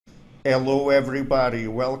Hello, everybody.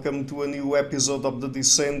 Welcome to a new episode of the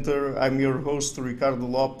Dissenter. I'm your host, Ricardo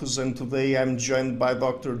Lopes, and today I'm joined by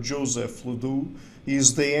Dr. Joseph LeDoux. He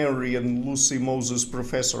is the Henry and Lucy Moses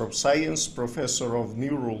Professor of Science, Professor of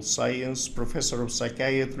Neuroscience, Professor of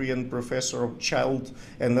Psychiatry, and Professor of Child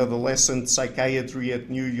and Adolescent Psychiatry at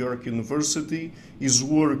New York University. His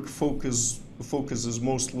work focuses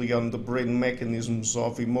mostly on the brain mechanisms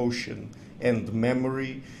of emotion and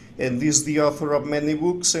memory, and is the author of many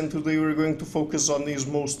books, and today we're going to focus on his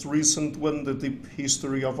most recent one, The Deep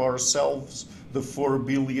History of Ourselves, the 4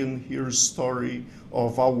 billion years story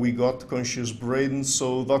of how we got conscious brains.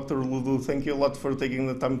 So Dr. LeDoux, thank you a lot for taking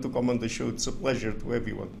the time to come on the show. It's a pleasure to have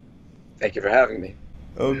you on. Thank you for having me.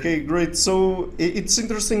 Okay, great. So it's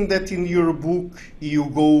interesting that in your book you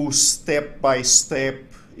go step by step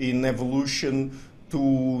in evolution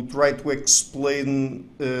to try to explain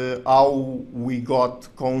how we got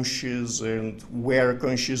conscious and where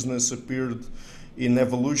consciousness appeared in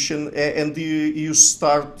evolution. And you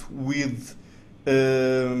start with,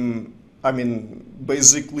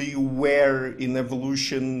 basically where in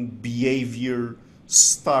evolution behavior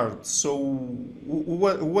starts. So,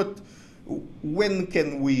 when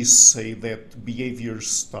can we say that behavior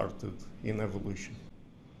started in evolution?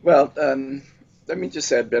 Well, let me just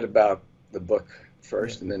say a bit about the book Yeah,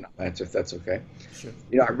 first, and then I'll answer if that's okay. sure.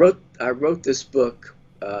 I wrote this book.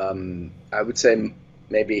 I would say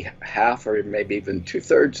maybe half or maybe even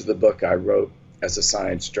two-thirds of the book I wrote as a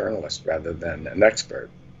science journalist rather than an expert,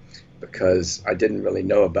 because I didn't really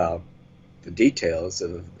know about the details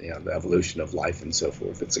of the evolution of life and so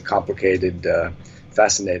forth. It's a complicated,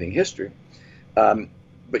 fascinating history. Um,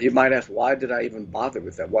 but you might ask, why did I even bother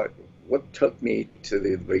with that? What took me to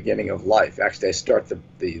the beginning of life? Actually, I start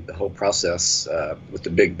the whole process with the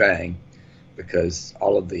Big Bang, because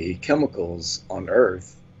all of the chemicals on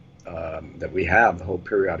Earth that we have, the whole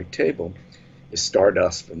periodic table, is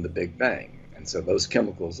stardust from the Big Bang. And so those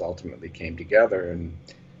chemicals ultimately came together in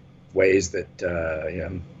ways that,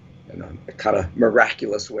 in a kind of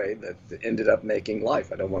miraculous way that ended up making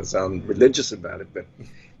life. I don't want to sound religious about it, but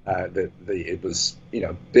it was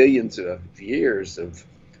billions of years of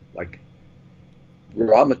like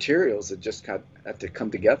raw materials that just had to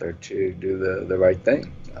come together to do the right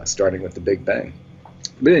thing, starting with the Big Bang.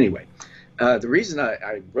 But anyway, the reason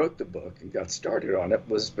I wrote the book and got started on it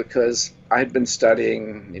was because I had been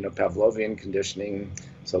studying Pavlovian conditioning,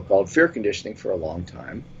 so-called fear conditioning, for a long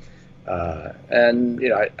time. And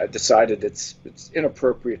I decided it's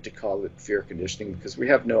inappropriate to call it fear conditioning because we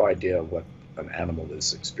have no idea what an animal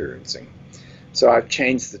is experiencing. So I've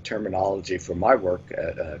changed the terminology for my work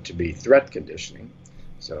to be threat conditioning.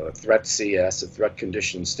 So a threat CS, a threat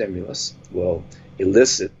conditioned stimulus, will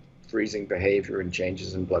elicit freezing behavior and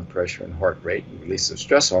changes in blood pressure and heart rate and release of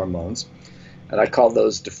stress hormones. And I call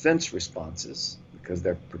those defense responses because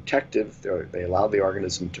they're protective. They allow the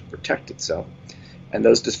organism to protect itself. And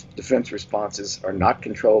those defense responses are not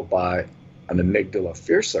controlled by an amygdala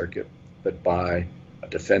fear circuit, but by a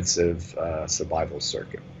defensive survival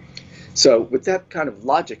circuit. So with that kind of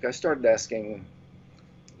logic, I started asking,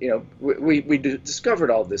 we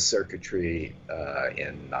discovered all this circuitry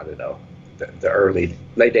in, I don't know, the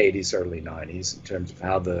late 80s, early 90s, in terms of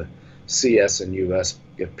how the CS and US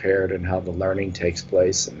get paired and how the learning takes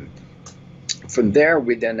place. And from there,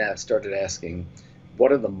 we then started asking,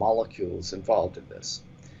 what are the molecules involved in this?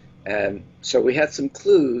 And so we had some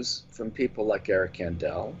clues from people like Eric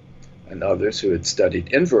Kandel and others who had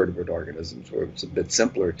studied invertebrate organisms, where it was a bit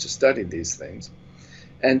simpler to study these things.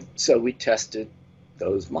 And so we tested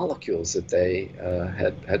those molecules that they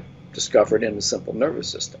had discovered in the simple nervous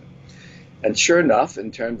system. And sure enough,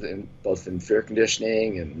 both in fear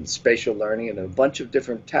conditioning and spatial learning and a bunch of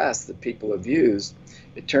different tasks that people have used,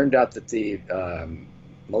 it turned out that the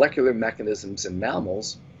molecular mechanisms in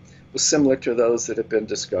mammals was similar to those that have been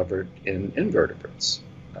discovered in invertebrates.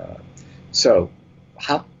 So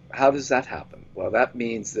how does that happen? Well, that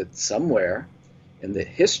means that somewhere in the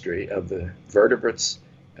history of the vertebrates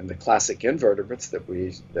and the classic invertebrates that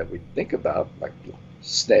we think about, like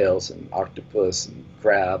snails and octopus and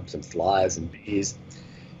crabs and flies and bees,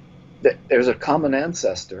 there's a common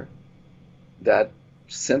ancestor that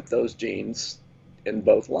sent those genes in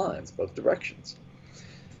both lines, both directions.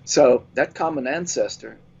 So that common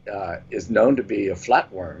ancestor is known to be a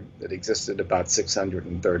flatworm that existed about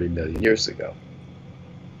 630 million years ago.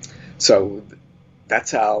 So that's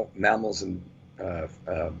how mammals and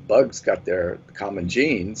bugs got their common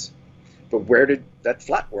genes. But where did that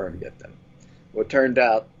flatworm get them? Well, it turned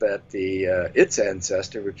out that its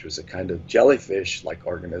ancestor, which was a kind of jellyfish-like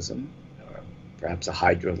organism, perhaps a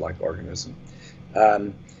hydra-like organism,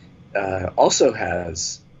 also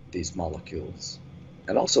has these molecules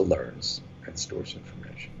and also learns and stores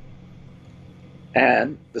information.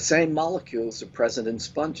 And the same molecules are present in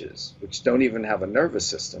sponges, which don't even have a nervous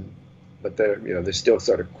system, but they're still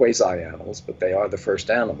sort of quasi-animals, but they are the first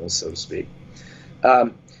animals, so to speak.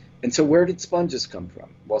 And so where did sponges come from?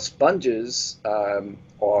 Well, sponges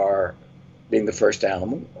are, being the first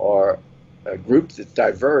animal, are a group that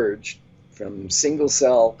diverged from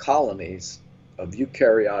single-cell colonies of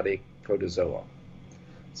eukaryotic protozoa.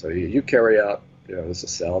 So a eukaryote, is a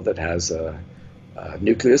cell that has a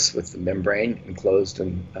nucleus with the membrane enclosed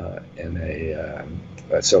with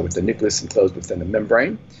the nucleus enclosed within a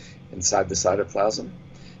membrane inside the cytoplasm.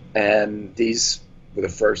 And these were the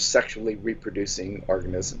first sexually reproducing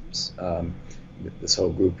organisms, this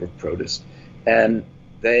whole group of protists. And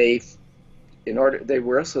they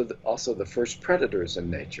were also the first predators in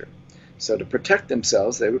nature. So to protect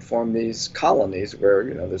themselves, they would form these colonies where,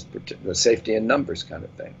 there's safety in numbers kind of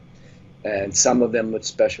thing. And some of them would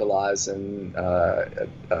specialize in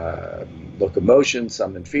locomotion,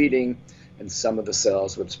 some in feeding, and some of the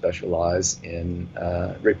cells would specialize in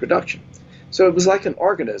reproduction. So it was like an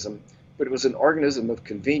organism, but it was an organism of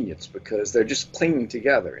convenience because they're just clinging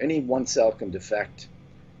together. Any one cell can defect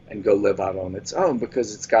and go live out on its own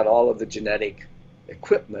because it's got all of the genetic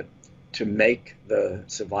equipment to make the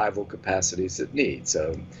survival capacities it needs.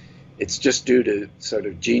 So it's just due to sort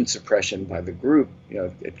of gene suppression by the group,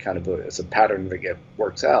 it kind of is a pattern that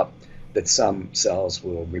works out, that some cells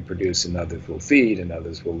will reproduce and others will feed and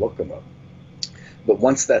others will locomote. But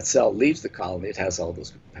once that cell leaves the colony, it has all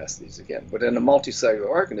those capacities again. But in a multicellular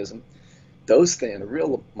organism, in a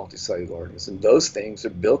real multicellular organism, those things are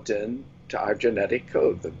built in to our genetic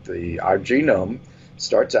code. Our genome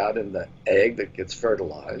starts out in the egg that gets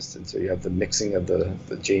fertilized, and so you have the mixing of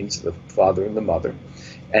the genes of the father and the mother.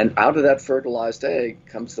 And out of that fertilized egg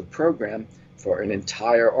comes the program for an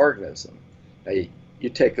entire organism. Now, you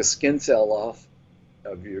take a skin cell off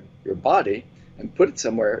of your body and put it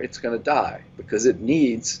somewhere, it's going to die because it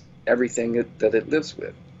needs everything that it lives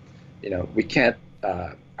with. We can't,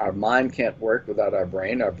 our mind can't work without our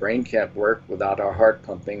brain can't work without our heart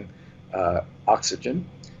pumping blood,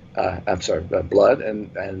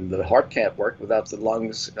 and the heart can't work without the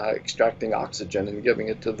lungs extracting oxygen and giving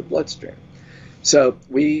it to the bloodstream. So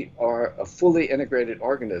we are a fully integrated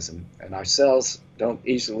organism, and our cells don't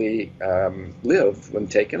easily live when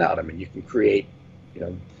taken out. I mean, you can create,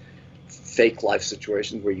 fake life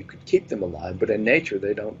situations where you could keep them alive, but in nature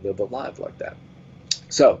they don't live alive like that.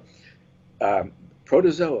 So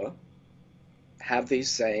protozoa have the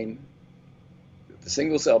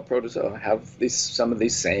single-cell protozoa have some of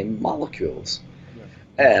these same molecules,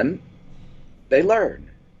 and they learn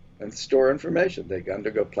and store information. They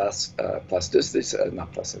undergo plasticity,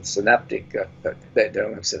 synaptic.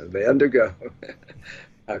 They undergo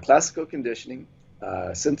classical conditioning,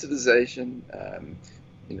 sensitization,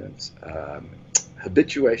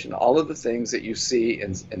 habituation, all of the things that you see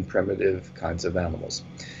in primitive kinds of animals.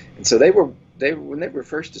 And so when they were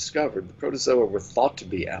first discovered, the protozoa were thought to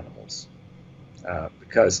be animals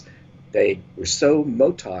because they were so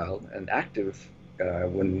motile and active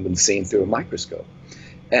when seen through a microscope.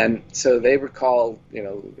 And so they were called,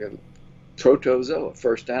 protozoa,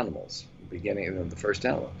 first animals, beginning of the first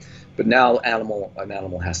animal. But now an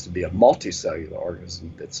animal has to be a multicellular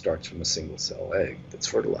organism that starts from a single cell egg that's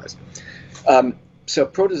fertilized. So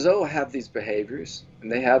protozoa have these behaviors, and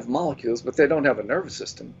they have molecules, but they don't have a nervous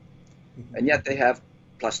system. And yet they have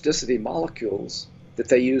plasticity molecules that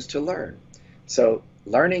they use to learn. So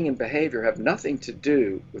learning and behavior have nothing to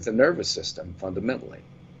do with the nervous system fundamentally.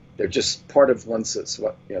 They're just part of one's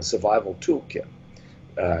survival toolkit.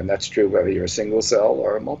 And that's true whether you're a single cell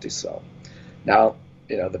or a multi-cell. Now,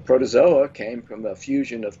 the protozoa came from the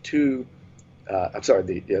fusion of the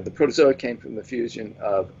protozoa came from the fusion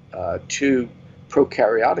of two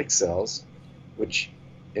prokaryotic cells,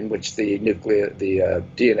 in which the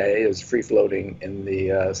DNA is free floating in the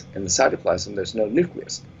cytoplasm. There's no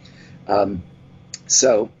nucleus.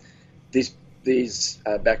 So these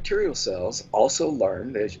bacterial cells also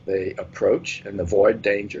learn. They approach and avoid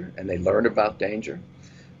danger, and they learn about danger.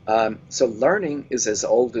 So learning is as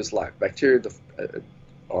old as life. Bacteria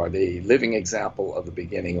are the living example of the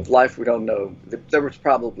beginning of life. We don't know. There was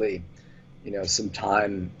probably, some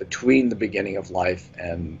time between the beginning of life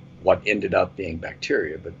and what ended up being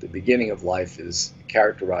bacteria. But the beginning of life is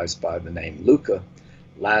characterized by the name Luca,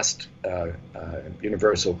 last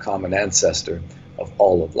universal common ancestor of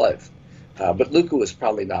all of life. But Luca was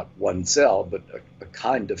probably not one cell, but a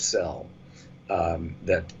kind of cell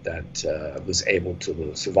that was able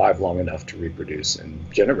to survive long enough to reproduce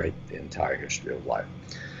and generate the entire history of life.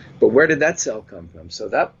 But where did that cell come from? So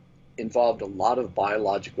that involved a lot of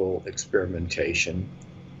biological experimentation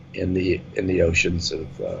in the oceans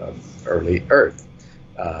of early Earth.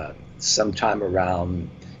 Sometime around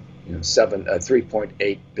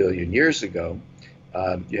 3.8 billion years ago,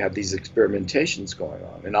 you have these experimentations going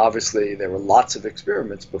on. And obviously there were lots of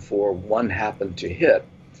experiments before one happened to hit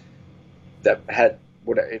that had,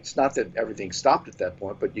 it's not that everything stopped at that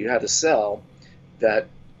point, but you had a cell that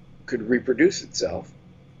could reproduce itself.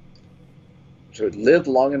 So it lived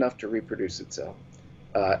long enough to reproduce itself.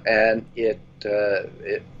 And it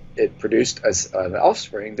produced an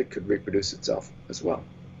offspring that could reproduce itself as well.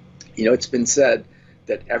 It's been said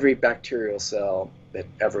that every bacterial cell that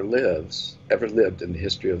ever lived in the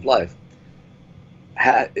history of life,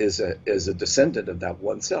 is a descendant of that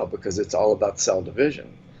one cell, because it's all about cell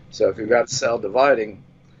division. So if you've got a cell dividing,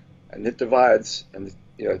 and it divides, and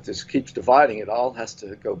it just keeps dividing, it all has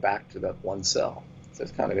to go back to that one cell. So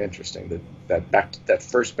it's kind of interesting that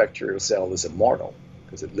first bacterial cell is immortal,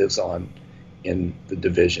 because it lives on in the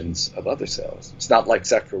divisions of other cells. It's not like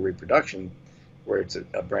sexual reproduction, where it's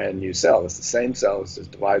a brand new cell. It's the same cell, it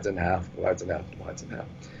just divides in half, divides in half, divides in half.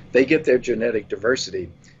 They get their genetic diversity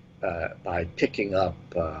by picking up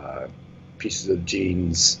pieces of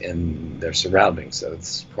genes in their surroundings. So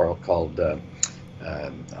it's called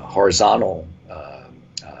horizontal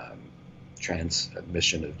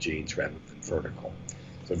transmission of genes rather than vertical.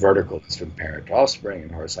 So vertical is from parent to offspring,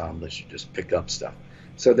 and horizontal is you just pick up stuff.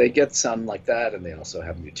 So they get some like that, and they also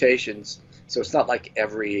have mutations. So it's not like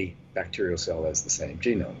every bacterial cell has the same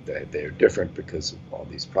genome. They're different because of all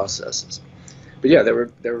these processes. But yeah, there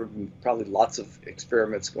were probably lots of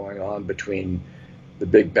experiments going on between the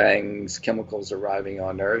Big Bang's chemicals arriving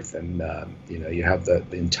on Earth, and you have the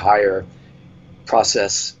entire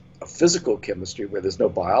process of physical chemistry where there's no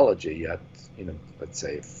biology yet. Let's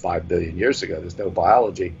say 5 billion years ago, there's no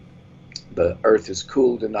biology. The Earth is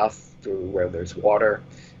cooled enough to where there's water,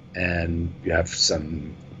 and you have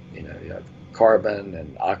some, you have carbon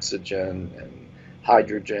and oxygen and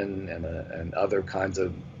hydrogen and other kinds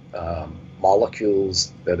of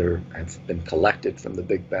molecules that have been collected from the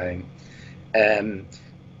Big Bang. And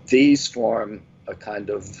these form a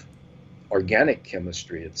kind of organic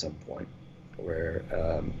chemistry at some point where,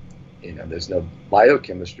 there's no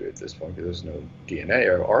biochemistry at this point because there's no DNA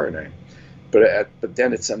or RNA. But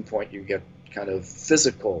then at some point you get kind of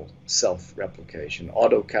physical self-replication,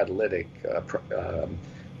 autocatalytic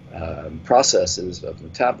processes of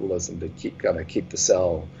metabolism that keep the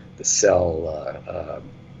cell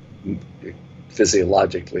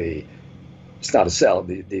physiologically. It's not a cell.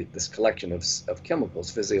 This collection of chemicals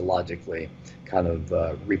physiologically kind of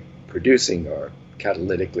reproducing or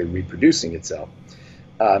catalytically reproducing itself,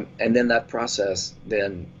 and then that process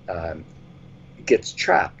then gets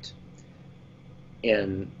trapped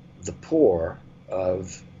in the pore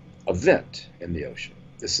of a vent in the ocean.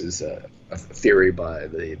 This is a theory by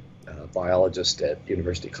the biologist at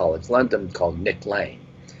University College London called Nick Lane.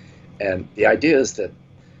 And the idea is that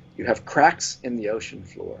you have cracks in the ocean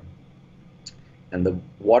floor, and the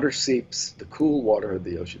water seeps, the cool water of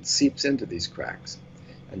the ocean seeps into these cracks.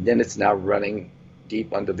 And then it's now running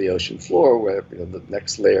deep under the ocean floor, where the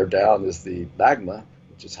next layer down is the magma,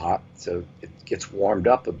 which is hot, so it gets warmed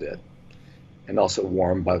up a bit, and also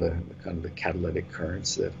warmed by the kind of the catalytic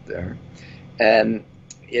currents that are there. And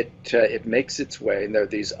it makes its way, and there are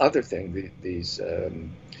these other things, these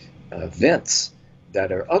vents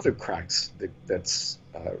that are other cracks that's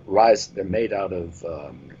rise. They're made out of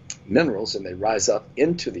minerals, and they rise up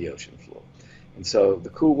into the ocean floor. And so the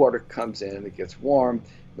cool water comes in, it gets warm,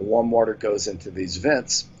 the warm water goes into these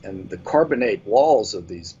vents, and the carbonate walls of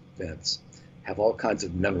these vents have all kinds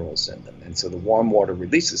of minerals in them. And so the warm water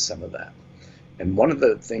releases some of that. And one of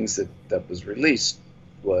the things that was released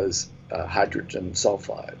was hydrogen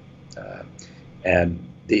sulfide. And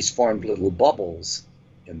these formed little bubbles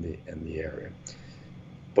in the area.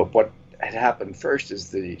 But what had happened first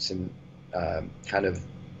is some kind of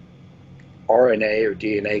RNA or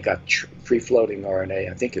DNA got free-floating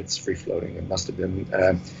RNA. I think it's free-floating. It must have been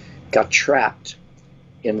got trapped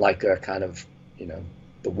in like a kind of,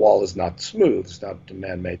 the wall is not smooth. It's not a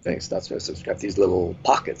man-made thing. It's not smooth. So it's got these little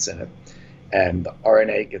pockets in it, and the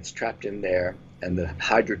RNA gets trapped in there, and the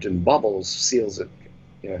hydrogen bubbles seals it,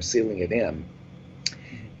 sealing it in.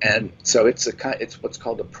 And so it's what's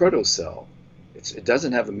called a protocell. It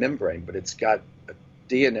doesn't have a membrane, but it's got a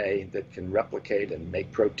DNA that can replicate and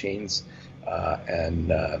make proteins,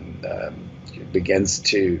 and begins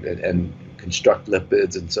to and construct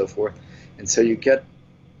lipids and so forth. And so you get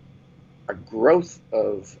a growth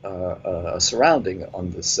of a surrounding on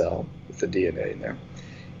the cell with the DNA in there,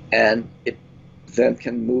 and then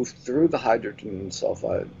can move through the hydrogen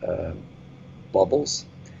sulfide bubbles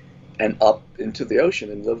and up into the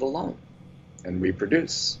ocean and live alone and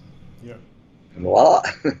reproduce. Yeah. And voila.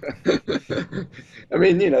 I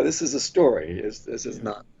mean, this is a story. This is Yeah.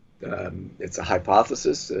 not, it's a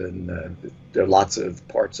hypothesis, and there are lots of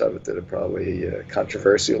parts of it that are probably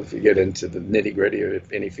controversial. If you get into the nitty gritty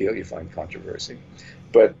of any field, you find controversy.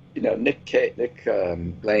 But, Nick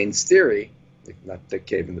Lane's theory, not Nick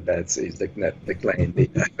Cave in the Bad Seas, Nick Lane,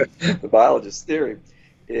 the biologist's theory,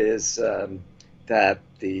 is that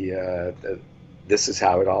this is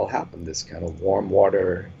how it all happened, this kind of warm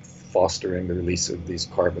water fostering the release of these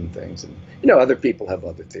carbon things. And, other people have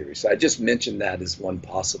other theories. So I just mentioned that as one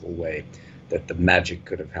possible way that the magic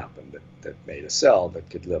could have happened that made a cell that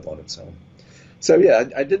could live on its own. So yeah,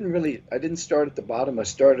 I didn't start at the bottom. I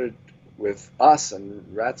started with us and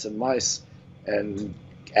rats and mice and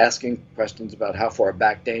asking questions about how far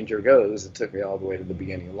back danger goes. It took me all the way to the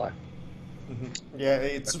beginning of life. Mm-hmm. Yeah,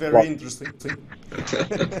 it's very interesting thing.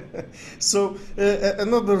 So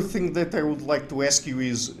another thing that I would like to ask you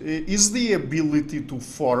is the ability to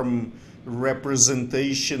form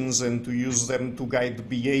representations and to use them to guide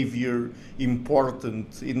behavior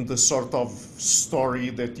important in the sort of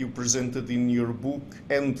story that you presented in your book,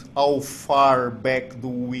 and how far back do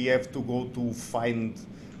we have to go to find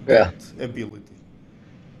that ability?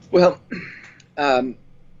 Well, um,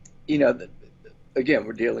 you know, again,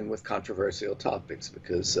 we're dealing with controversial topics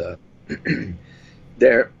because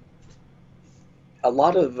there a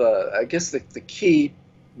lot of, I guess the key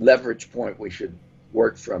leverage point we should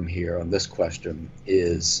work from here on this question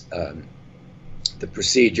is the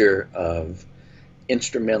procedure of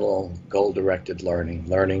instrumental goal-directed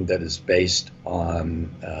learning that is based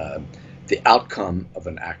on the outcome of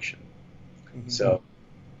an action. Mm-hmm. So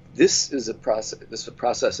this is a process. This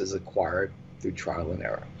process is acquired through trial and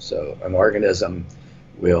error. So an organism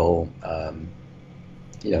will,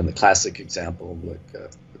 in the classic example,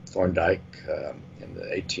 like Thorndike in the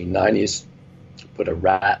 1890s, put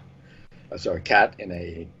a cat in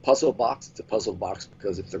a puzzle box. It's a puzzle box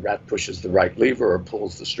because if the rat pushes the right lever or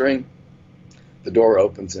pulls the string, the door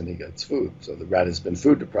opens and he gets food. So the rat has been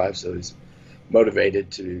food deprived, so he's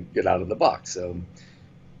motivated to get out of the box. So,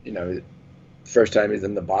 first time he's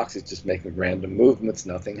in the box, he's just making random movements,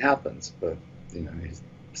 nothing happens. But,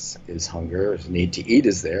 his hunger, his need to eat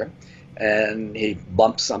is there, and he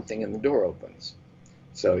bumps something and the door opens.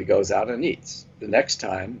 So he goes out and eats. The next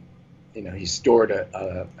time, he stored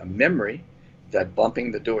a memory that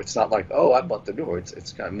bumping the door, it's not like, oh, I bumped the door.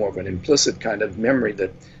 It's kind of more of an implicit kind of memory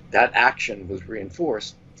that action was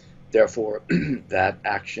reinforced. Therefore, that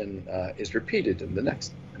action is repeated in the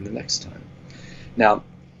next time. Now,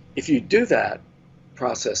 if you do that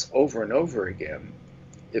process over and over again,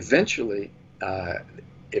 eventually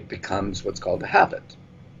it becomes what's called a habit.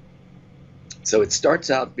 So it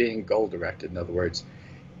starts out being goal-directed. In other words,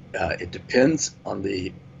 it depends on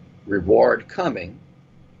the reward coming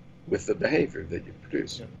with the behavior that you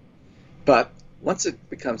produce. Yeah. But once it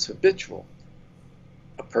becomes habitual,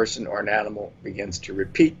 a person or an animal begins to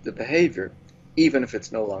repeat the behavior, even if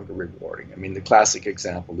it's no longer rewarding. I mean, the classic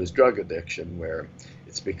example is drug addiction, where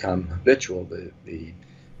it's become habitual. The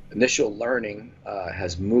initial learning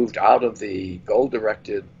has moved out of the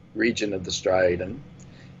goal-directed region of the striatum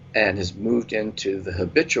and has moved into the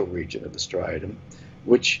habitual region of the striatum,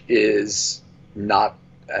 which is not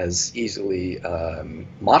as easily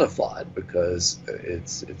modified because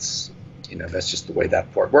it's that's just the way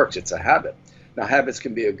that part works. It's a habit. Now, habits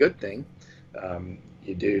can be a good thing.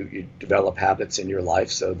 You develop habits in your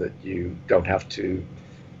life so that you don't have to,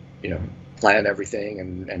 plan everything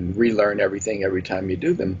and relearn everything every time you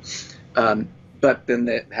do them. But then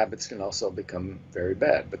the habits can also become very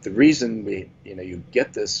bad. But the reason you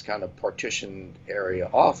get this kind of partitioned area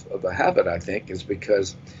off of a habit, I think, is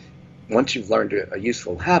because once you've learned a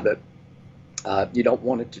useful habit, you don't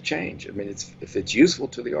want it to change. I mean, if it's useful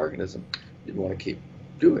to the organism, you want to keep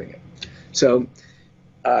doing it. So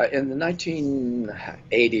in the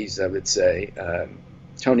 1980s, I would say,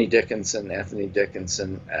 Anthony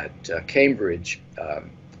Dickinson at Cambridge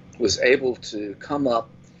was able to come up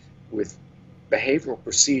with behavioral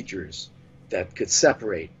procedures that could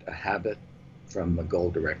separate a habit from a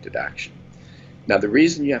goal-directed action. Now, the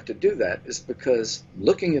reason you have to do that is because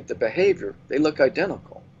looking at the behavior, they look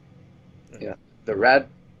identical. The rat,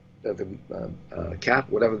 the cat,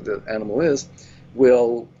 whatever the animal is,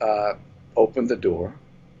 will open the door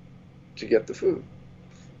to get the food,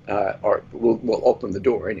 or will open the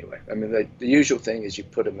door anyway. I mean, the usual thing is you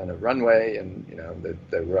put them in a runway, and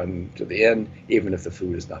they run to the end, even if the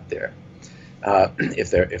food is not there.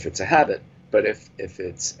 If it's a habit, But if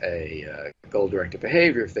it's a goal-directed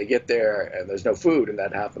behavior, if they get there and there's no food, and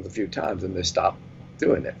that happens a few times, then they stop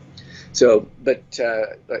doing it. So, but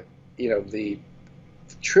the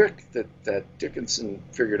trick that Dickinson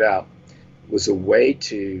figured out was a way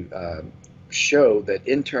to show that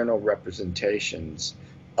internal representations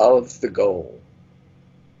of the goal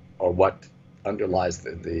are what underlies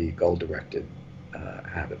the goal-directed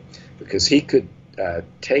habit, because he could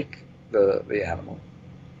take the animal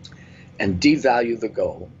and devalue the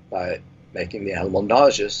goal by making the animal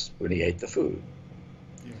nauseous when he ate the food.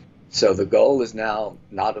 Yeah. So the goal is now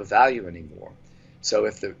not of value anymore. So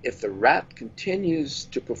if the rat continues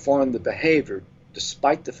to perform the behavior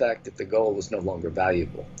despite the fact that the goal is no longer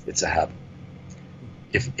valuable, it's a habit.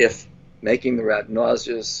 If making the rat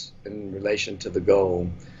nauseous in relation to the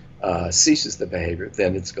goal ceases the behavior,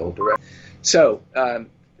 then it's goal-directed. So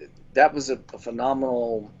that was a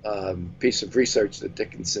phenomenal piece of research that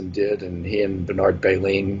Dickinson did, and he and Bernard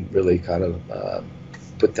Baleen really kind of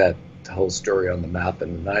put that whole story on the map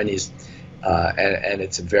in the 90s. And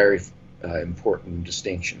it's a very important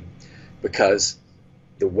distinction, because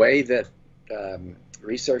the way that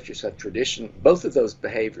researchers have both of those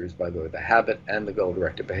behaviors, by the way, the habit and the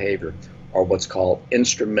goal-directed behavior, are what's called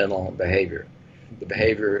instrumental behavior. The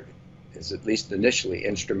behavior is, at least initially,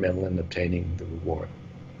 instrumental in obtaining the reward.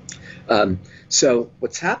 So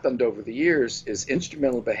what's happened over the years is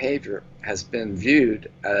instrumental behavior has been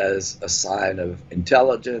viewed as a sign of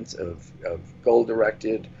intelligence, of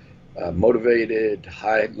goal-directed, motivated,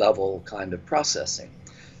 high-level kind of processing.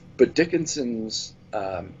 But Dickinson's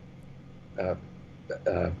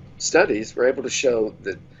studies were able to show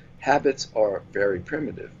that habits are very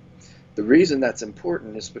primitive. The reason that's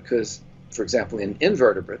important is because, for example, in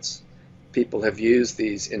invertebrates, people have used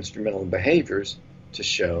these instrumental behaviors to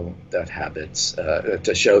show that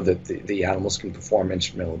the animals can perform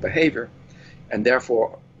instrumental behavior, and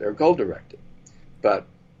therefore they're goal-directed. But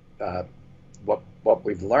what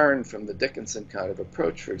we've learned from the Dickinson kind of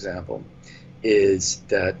approach, for example, is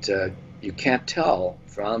that you can't tell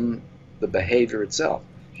from the behavior itself.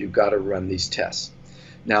 You've got to run these tests.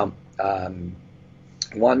 Now,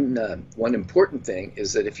 one important thing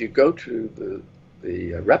is that if you go to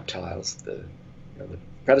the reptiles, the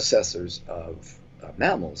predecessors of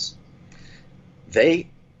mammals, they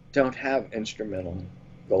don't have instrumental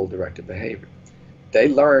goal-directed behavior. They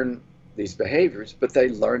learn these behaviors, but they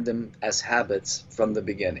learn them as habits from the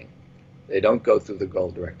beginning. They don't go through the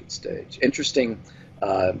goal-directed stage. Interesting,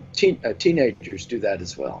 teenagers do that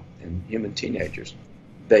as well, and human teenagers.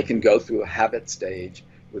 They can go through a habit stage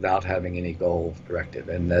without having any goal-directed,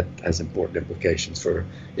 and that has important implications for,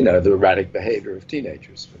 the erratic behavior of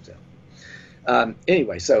teenagers, for example.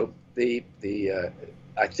 Anyway, so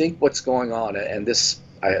I think what's going on, and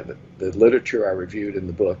the literature I reviewed in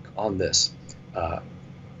the book on this,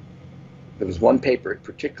 there was one paper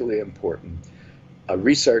particularly important. A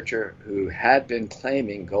researcher who had been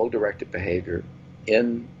claiming goal-directed behavior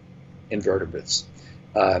in invertebrates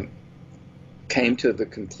came to the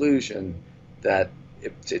conclusion that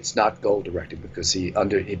it's not goal-directed, because he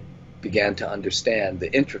began to understand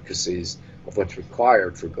the intricacies of what's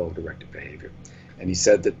required for goal-directed behavior. And he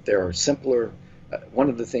said that there are simpler, one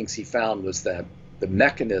of the things he found was that the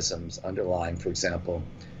mechanisms underlying, for example,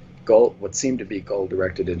 what seemed to be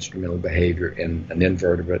goal-directed instrumental behavior in an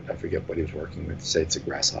invertebrate, I forget what he was working with, say it's a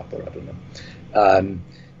grasshopper, I don't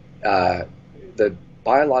know. The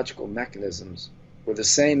biological mechanisms were the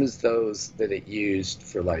same as those that it used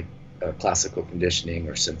for classical conditioning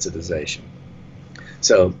or sensitization.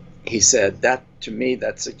 So he said that, to me,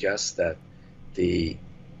 that suggests that the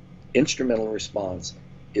instrumental response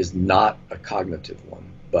is not a cognitive one,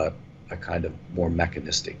 but a kind of more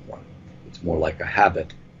mechanistic one. It's more like a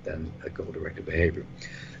habit than a goal-directed behavior.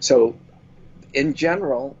 So in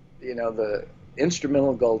general, the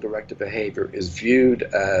instrumental goal-directed behavior is viewed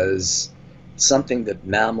as something that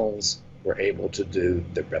mammals were able to do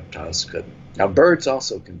that reptiles couldn't. Now, birds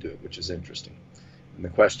also can do it, which is interesting. And the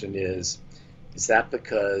question is that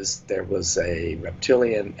because there was a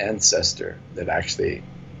reptilian ancestor that actually,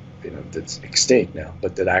 that's extinct now,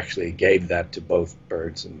 but that actually gave that to both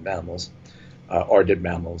birds and mammals, or did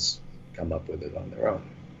mammals come up with it on their own?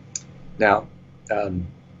 Now,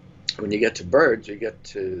 when you get to birds, you get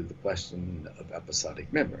to the question of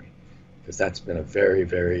episodic memory, because that's been a very,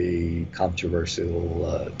 very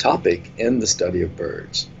controversial topic in the study of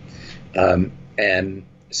birds. And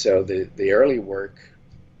so the early work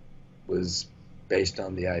was based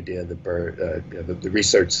on the idea that the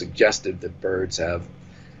research suggested that birds have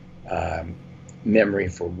memory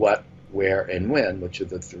for what, where, and when, which are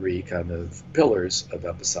the three kind of pillars of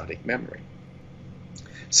episodic memory.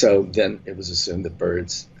 So then it was assumed that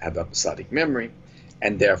birds have episodic memory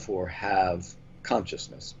and therefore have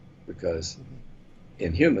consciousness, because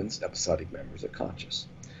in humans, episodic memories are conscious.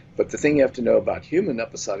 But the thing you have to know about human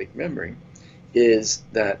episodic memory is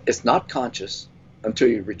that it's not conscious until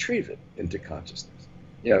you retrieve it into consciousness.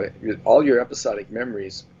 All your episodic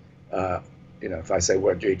memories, if I say,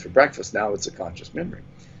 what did you eat for breakfast, now it's a conscious memory.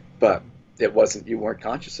 But you weren't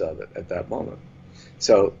conscious of it at that moment.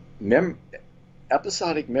 So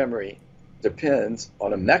episodic memory depends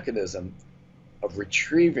on a mechanism of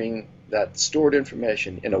retrieving that stored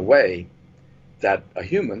information in a way that a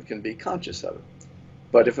human can be conscious of it.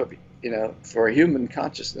 But for a human,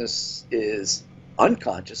 consciousness is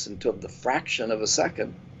unconscious until the fraction of a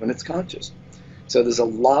second when it's conscious. So there's a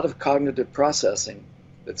lot of cognitive processing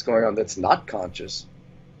that's going on that's not conscious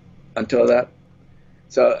until that.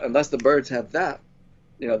 So unless the birds have that,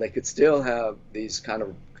 they could still have these kind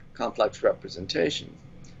of complex representations.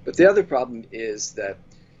 But the other problem is that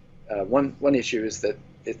one issue is that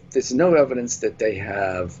there's no evidence that they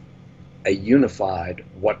have a unified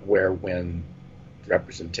what, where, when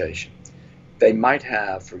representation. They might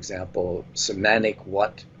have, for example, semantic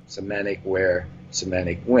what, semantic where,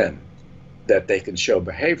 semantic when, that they can show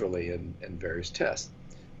behaviorally in various tests,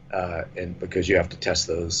 and because you have to test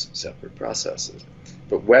those separate processes.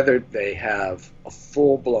 But whether they have a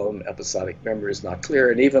full-blown episodic memory is not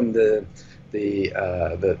clear, and even the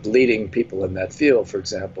leading people in that field, for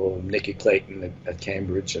example, Nikki Clayton at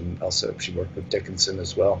Cambridge, and also she worked with Dickinson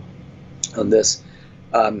as well on this,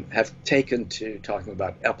 have taken to talking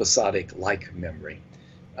about episodic-like memory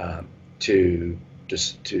to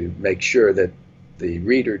make sure that the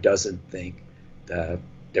reader doesn't think that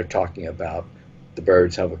they're talking about the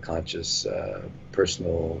birds have a conscious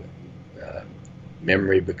personal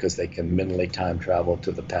memory because they can mentally time travel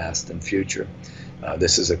to the past and future.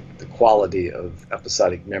 This is the quality of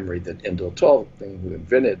episodic memory that Endel Tollking, who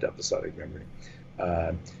invented episodic memory,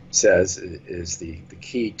 says is the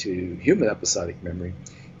key to human episodic memory,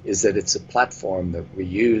 is that it's a platform that we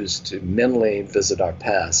use to mentally visit our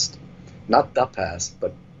past, not the past,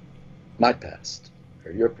 but my past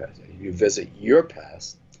or your past. You visit your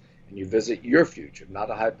past and you visit your future, not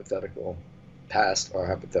a hypothetical past or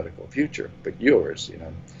hypothetical future, but yours.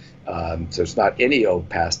 So it's not any old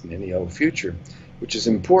past and any old future, which is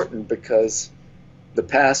important because the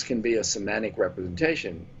past can be a semantic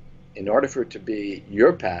representation. In order for it to be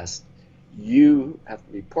your past, you have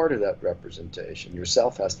to be part of that representation.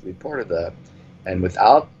 Yourself has to be part of that. And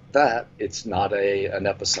without that, it's not an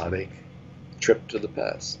episodic trip to the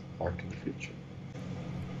past or to the future.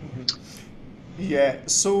 Yeah,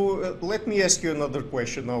 so let me ask you another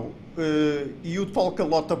question now. You talk a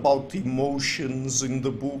lot about emotions in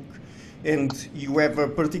the book, and you have a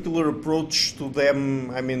particular approach to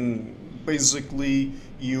them. I mean, basically,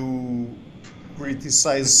 you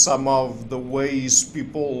criticize some of the ways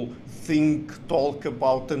people think, talk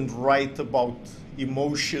about, and write about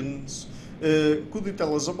emotions. Could you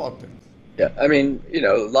tell us about that? Yeah, I mean,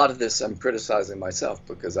 a lot of this I'm criticizing myself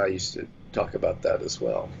because I used to talk about that as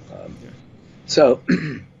well. So,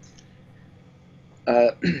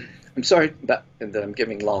 I'm sorry that I'm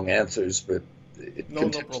giving long answers, but it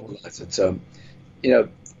contextualizes it. So,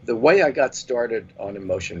 the way I got started on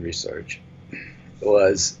emotion research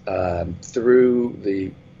was through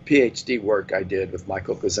the PhD work I did with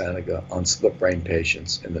Michael Gazzaniga on split brain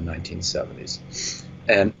patients in the 1970s.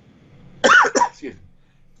 And excuse me.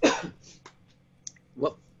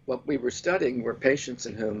 What we were studying were patients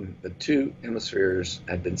in whom the two hemispheres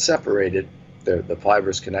had been separated, the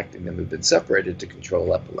fibers connecting them had been separated to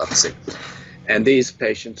control epilepsy. And these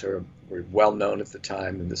patients were well known at the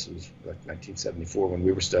time, and this was like 1974 when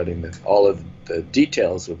we were studying all of the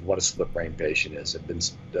details of what a split brain patient is had been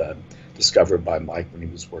discovered by Mike when he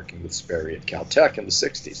was working with Sperry at Caltech in the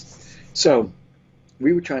 60s. So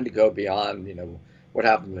we were trying to go beyond, what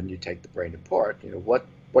happens when you take the brain apart.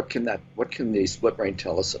 What can the split brain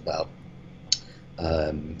tell us about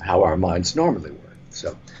how our minds normally work?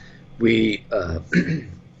 So we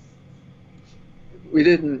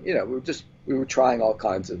didn't, we were trying all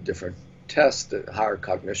kinds of different tests, higher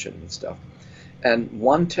cognition and stuff. And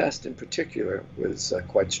one test in particular was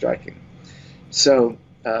quite striking. So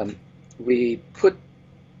we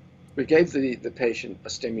gave the patient a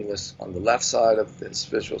stimulus on the left side of this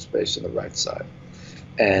visual space and the right side.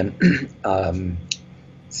 And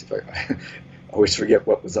see if I always forget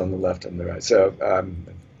what was on the left and the right. So,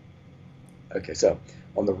 okay, so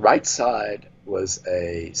on the right side was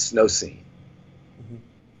a snow scene.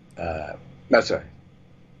 No, sorry.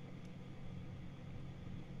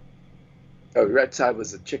 Oh, the right side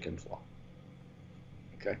was a chicken flock.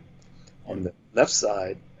 Okay. On the left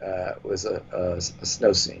side was a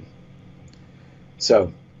snow scene.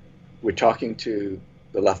 So we're talking to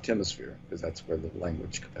the left hemisphere because that's where the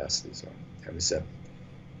language capacities are. And we said,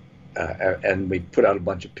 and we put out a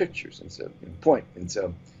bunch of pictures and said, point. And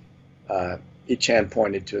so each hand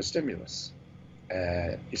pointed to a stimulus.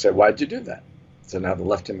 And he said, why'd you do that? So now the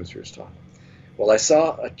left hemisphere is talking. Well, I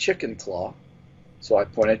saw a chicken claw, so I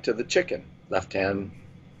pointed to the chicken. Left hand,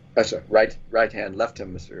 right hand, left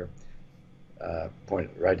hemisphere.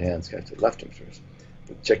 Right hand's got the left hemisphere.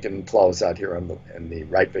 The chicken claw is out here in the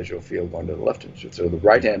right visual field going to the left hemisphere. So the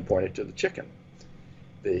right hand pointed to the chicken.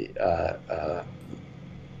 And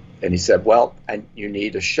he said, well, and you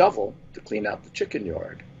need a shovel to clean out the chicken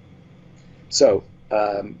yard. So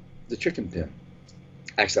the chicken pen.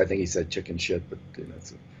 Actually, I think he said chicken shit, but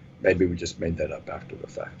maybe we just made that up after the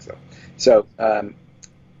fact. So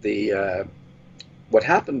what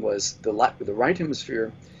happened was the right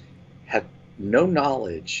hemisphere had no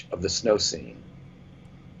knowledge of the snow scene.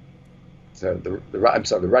 So the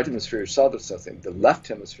right hemisphere saw the snow scene. The left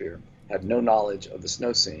hemisphere had no knowledge of the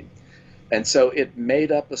snow scene. And so it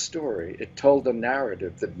made up a story. It told a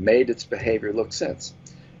narrative that made its behavior look sense.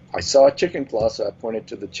 I saw a chicken claw, so I pointed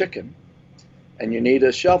to the chicken, and you need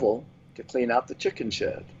a shovel to clean out the chicken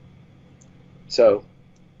shed. So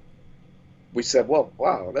we said, well,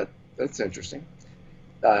 wow, that's interesting.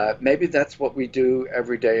 Maybe that's what we do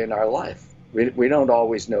every day in our life. We don't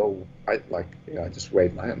always know, I just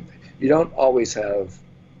waved my hand. You don't always have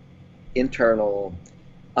internal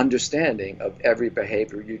understanding of every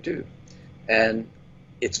behavior you do. And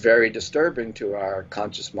it's very disturbing to our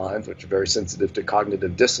conscious minds, which are very sensitive to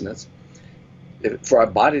cognitive dissonance, for our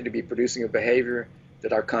body to be producing a behavior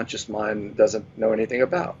that our conscious mind doesn't know anything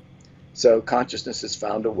about. So consciousness has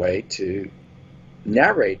found a way to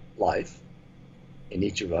narrate life in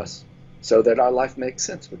each of us so that our life makes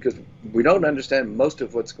sense, because we don't understand most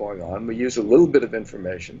of what's going on. We use a little bit of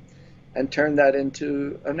information and turn that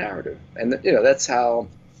into a narrative. And that's how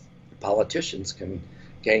politicians can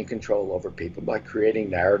gain control over people, by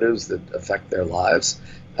creating narratives that affect their lives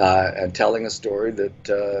and telling a story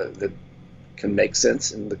that can make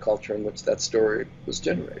sense in the culture in which that story was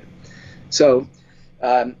generated. So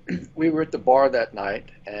we were at the bar that night,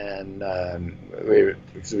 and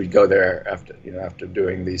we'd go there after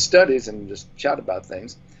doing these studies and just chat about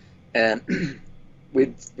things. And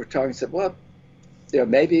we were talking and said, well,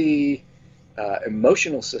 maybe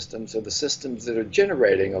emotional systems are the systems that are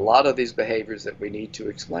generating a lot of these behaviors that we need to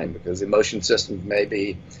explain, because emotion systems may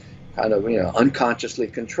be kind of unconsciously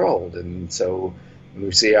controlled, and so when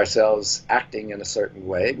we see ourselves acting in a certain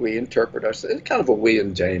way, we interpret ourselves. It's kind of a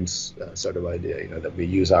William James sort of idea, that we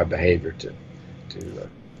use our behavior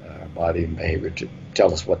our body and behavior to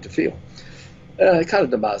tell us what to feel. Kind of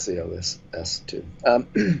Damasio-esque too.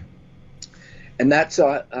 And that's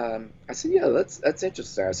I said, yeah, that's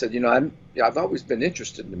interesting. I said, I've always been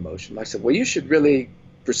interested in emotion. I said, well, you should really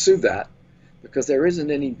pursue that, because there isn't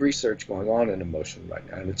any research going on in emotion right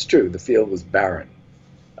now. And it's true, the field was barren.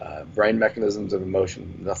 Brain mechanisms of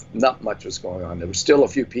emotion, not much was going on. There were still a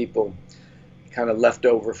few people kind of left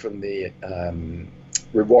over from the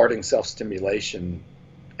rewarding self-stimulation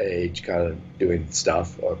age, kind of doing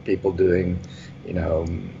stuff, or people doing,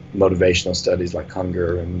 motivational studies like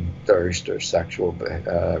hunger and thirst or sexual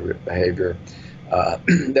behavior.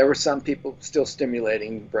 There were some people still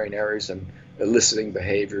stimulating brain areas and eliciting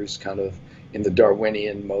behaviors, kind of in the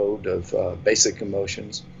Darwinian mode of basic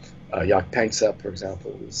emotions. Jaak Panksepp, for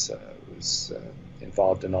example, was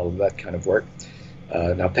involved in all of that kind of work.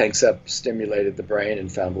 Now, Panksepp stimulated the brain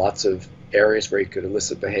and found lots of areas where he could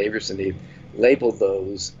elicit behaviors, and he labeled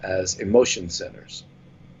those as emotion centers.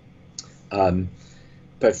 So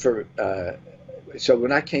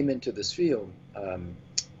when I came into this field,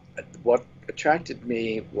 what attracted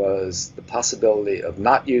me was the possibility of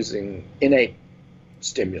not using innate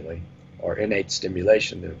stimuli or innate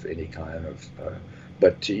stimulation of any kind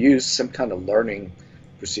but to use some kind of learning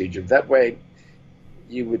procedure. That way,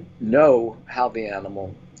 you would know how the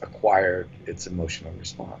animal acquired its emotional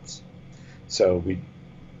response. So we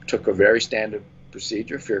took a very standard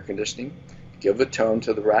procedure, fear conditioning, give a tone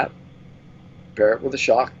to the rat, pair it with a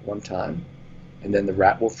shock one time, and then the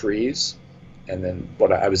rat will freeze. And then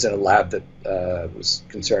I was in a lab that was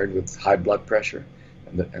concerned with high blood pressure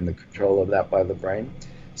and the control of that by the brain.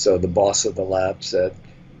 So the boss of the lab said,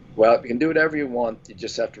 well, you can do whatever you want, you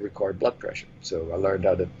just have to record blood pressure. So I learned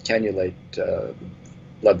how to cannulate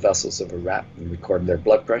blood vessels of a rat and record their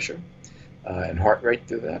blood pressure and heart rate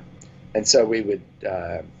through that. And so we would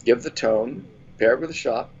give the tone, pair it with a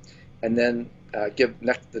shock, and then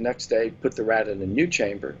the next day put the rat in a new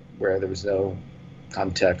chamber where there was no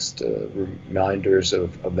context reminders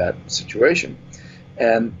of that situation,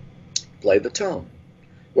 and play the tone.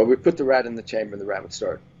 Well, we put the rat in the chamber and the rat would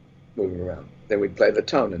start moving around. Then we'd play the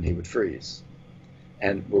tone and he would freeze.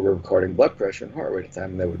 And we were recording blood pressure and heart rate at the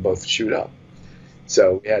time, and they would both shoot up.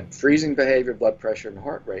 So we had freezing behavior, blood pressure, and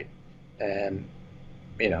heart rate. And,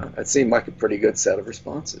 it seemed like a pretty good set of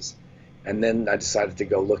responses. And then I decided to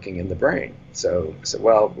go looking in the brain. So I said,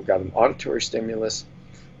 well, we've got an auditory stimulus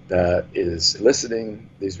that is eliciting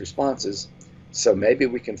these responses. So maybe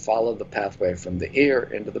we can follow the pathway from the ear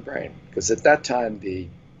into the brain. Because at that time, the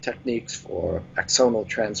techniques for axonal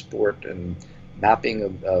transport and mapping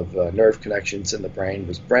of nerve connections in the brain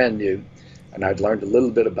was brand new. And I'd learned a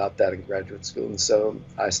little bit about that in graduate school. And so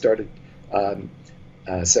I started,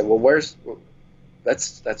 said, well,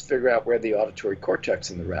 let's figure out where the auditory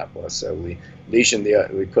cortex in the rat was. So we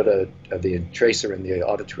put the tracer in the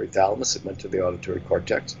auditory thalamus. It went to the auditory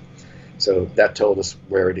cortex. So that told us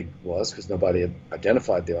where it was, because nobody had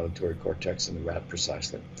identified the auditory cortex in the rat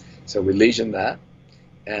precisely. So we lesioned that,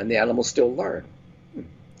 and the animals still learn.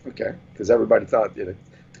 Okay, because everybody thought the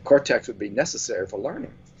cortex would be necessary for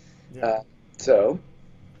learning. Yeah. So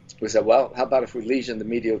we said, well, how about if we lesion the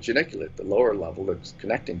medial geniculate, the lower level that's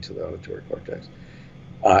connecting to the auditory cortex?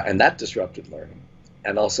 And that disrupted learning.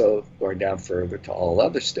 And also going down further to all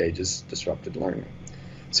other stages disrupted learning.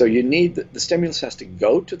 So you need, the stimulus has to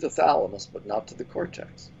go to the thalamus, but not to the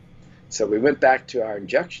cortex. So we went back to our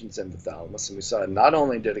injections in the thalamus, and we saw not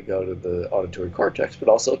only did it go to the auditory cortex, but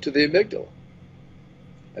also to the amygdala.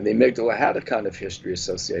 And the amygdala had a kind of history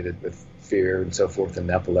associated with fear and so forth in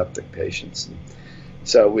epileptic patients. And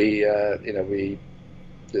so we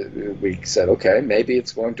said, okay, maybe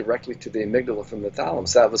it's going directly to the amygdala from the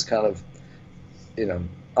thalamus. That was kind of,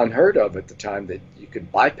 unheard of at the time, that you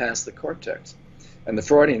could bypass the cortex. And the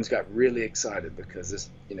Freudians got really excited because this,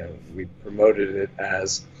 we promoted it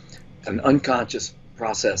as an unconscious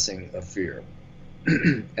processing of fear.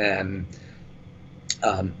 And,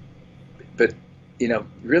 but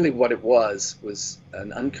really what it was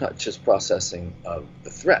an unconscious processing of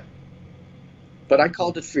the threat. But I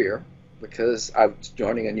called it fear because I was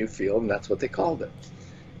joining a new field, and that's what they called it.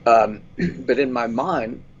 But in my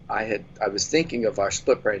mind, I was thinking of our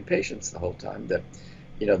split brain patients the whole time, that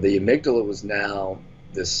the amygdala was now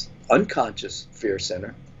this unconscious fear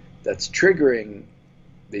center that's triggering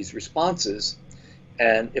these responses.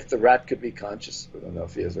 And if the rat could be conscious, we don't know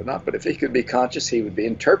if he is or not, but if he could be conscious, he would be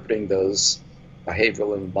interpreting those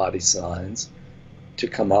behavioral and body signs to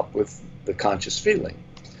come up with the conscious feeling.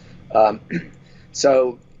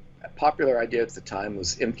 So a popular idea at the time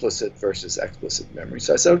was implicit versus explicit memory.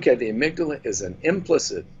 So I said, okay, the amygdala is an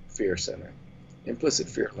implicit fear center, implicit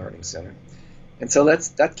fear learning center. And so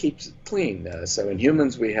that keeps it clean. So in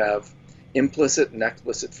humans, we have implicit and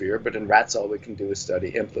explicit fear, but in rats, all we can do is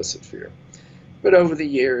study implicit fear. But over the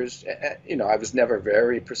years, I was never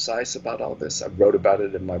very precise about all this. I wrote about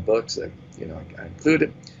it in my books. I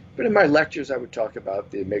included. But in my lectures, I would talk about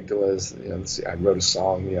the amygdalas. I wrote a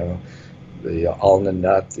song, the almond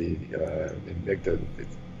nut, the amygdala.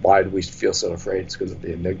 Why do we feel so afraid? It's because of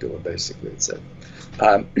the amygdala, basically, it said.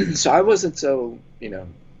 So I wasn't so,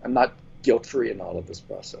 I'm not guilt-free in all of this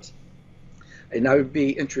process. And I would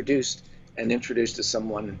be introduced to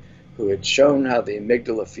someone who had shown how the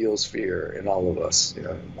amygdala feels fear in all of us,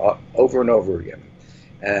 over and over again.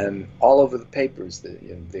 And all over the papers, the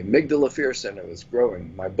amygdala fear center was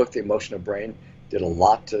growing. My book, The Emotional Brain, did a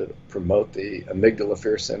lot to promote the amygdala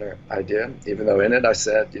fear center idea, even though in it I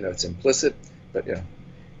said, it's implicit, but,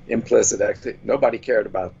 implicit, nobody cared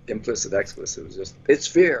about implicit, explicit. It was just, it's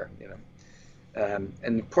fear,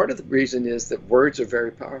 And part of the reason is that words are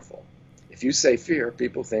very powerful. If you say fear,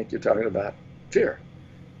 people think you're talking about fear,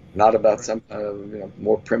 not about some kind of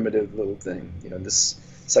more primitive little thing. This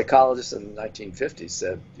psychologist in the 1950s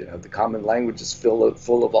said, the common language is full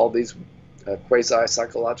of all these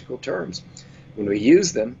quasi-psychological terms. When we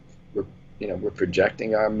use them, we're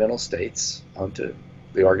projecting our mental states onto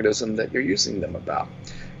the organism that you're using them about.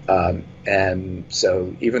 And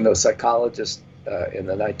so even though psychologists in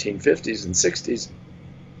the 1950s and 60s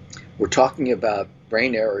were talking about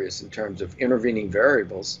brain areas in terms of intervening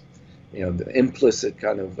variables, the implicit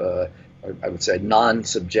kind of, I would say,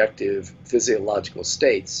 non-subjective physiological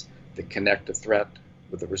states that connect a threat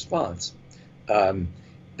with a response,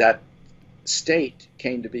 that state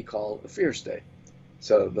came to be called a fear state.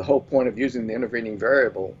 So the whole point of using the intervening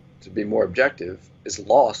variable to be more objective is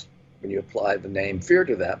lost when you apply the name fear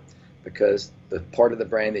to that, because the part of the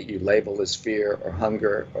brain that you label as fear or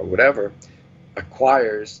hunger or whatever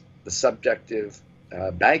acquires the subjective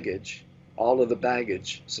baggage, all of the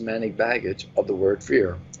baggage, semantic baggage of the word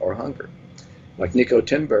fear or hunger. Like Nico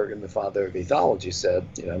Tinbergen, the father of ethology, said,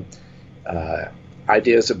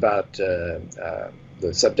 ideas about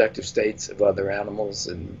the subjective states of other animals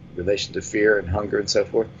in relation to fear and hunger and so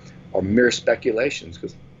forth are mere speculations,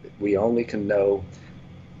 because we only can know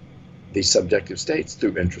these subjective states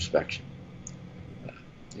through introspection.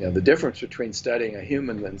 The difference between studying a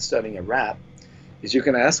human and studying a rat is you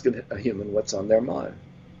can ask a human what's on their mind.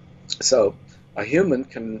 So a human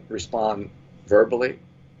can respond verbally,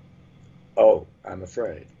 oh, I'm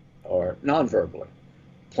afraid, or non-verbally,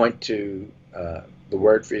 point to the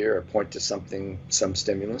word fear or point to something, some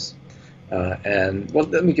stimulus. Well,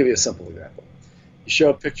 let me give you a simple example. You show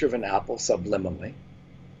a picture of an apple subliminally,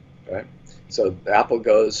 right? So the apple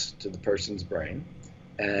goes to the person's brain,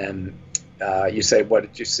 and you say, what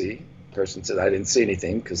did you see? The person said, I didn't see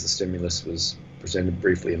anything because the stimulus was presented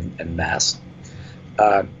briefly and masked.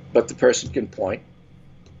 But the person can point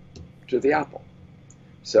to the apple.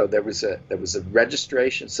 So there was a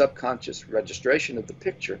registration, subconscious registration of the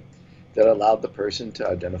picture that allowed the person to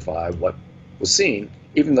identify what was seen,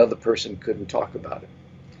 even though the person couldn't talk about it.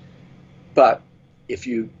 But if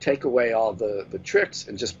you take away all the tricks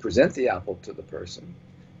and just present the apple to the person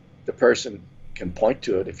can point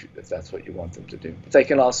to it if that's what you want them to do. But they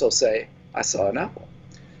can also say, I saw an apple.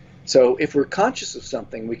 So if we're conscious of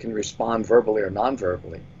something, we can respond verbally or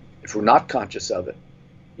non-verbally. If we're not conscious of it,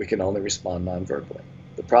 we can only respond non-verbally.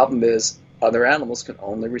 The problem is other animals can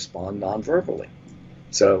only respond non-verbally.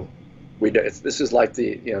 So this is like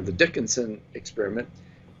the Dickinson experiment.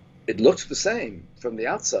 It looks the same from the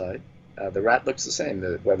outside. The rat looks the same,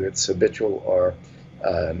 whether it's habitual or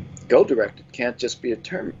goal-directed. Can't just be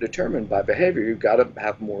determined by behavior. You've got to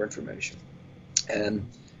have more information. And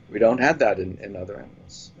we don't have that in other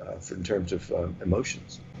animals in terms of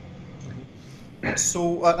emotions.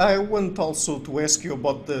 So I want also to ask you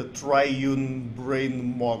about the triune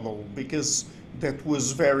brain model, because that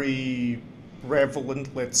was very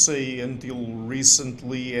prevalent, let's say, until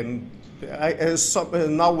recently, and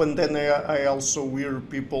now and then I also hear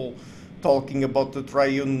people talking about the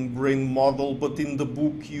triune brain model, but in the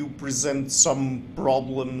book you present some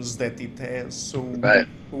problems that it has. So Right.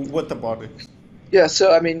 What about it? Yeah,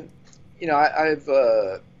 so I mean,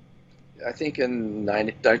 I think in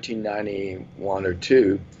 1991 or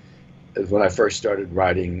 2 is when I first started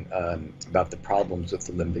writing about the problems with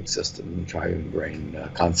the limbic system and triune brain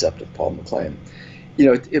concept of Paul MacLean.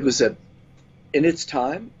 It was in its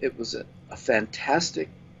time, it was a fantastic,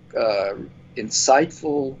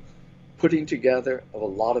 insightful putting together of a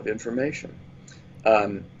lot of information.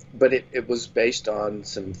 But it was based on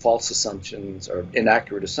some false assumptions or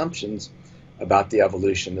inaccurate assumptions about the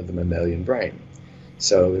evolution of the mammalian brain.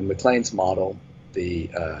 So in MacLean's model, the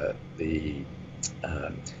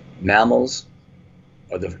mammals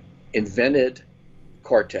are the invented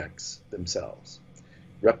cortex themselves.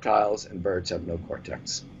 Reptiles and birds have no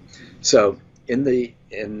cortex. So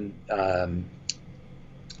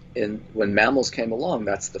when mammals came along,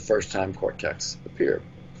 that's the first time cortex appeared.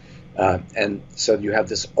 And so you have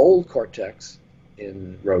this old cortex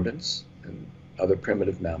in rodents and other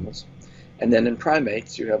primitive mammals. And then in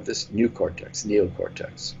primates, you have this new cortex,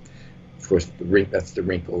 neocortex. Of course, that's the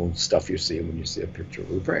wrinkle stuff you see when you see a picture of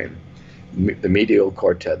the brain. The medial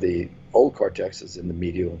cortex, the old cortex is in the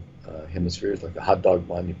medial hemispheres, like a hot dog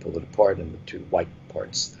bun. You pull it apart, and the two white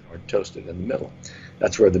parts are toasted in the middle.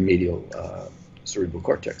 That's where the medial cerebral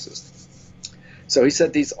cortex is. So he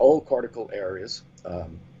said these old cortical areas are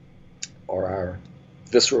our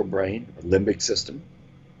visceral brain, or limbic system,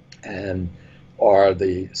 and are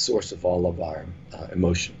the source of all of our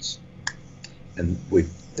emotions. And we've,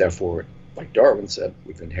 therefore, like Darwin said,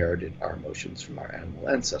 we've inherited our emotions from our animal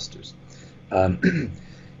ancestors.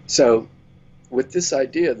 So with this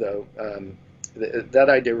idea, though, that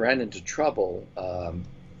idea ran into trouble.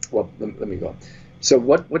 Well, let me go on. So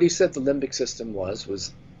what he said the limbic system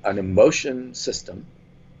was an emotion system,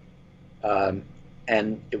 and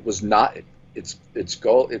it was not, its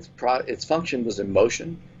function was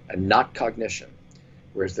emotion and not cognition,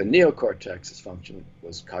 whereas the neocortex's function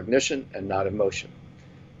was cognition and not emotion.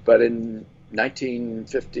 But in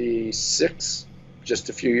 1956, just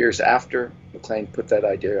a few years after MacLean put that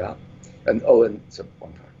idea out, and so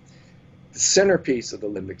one part, the centerpiece of the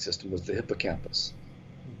limbic system was the hippocampus.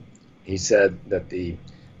 He said that the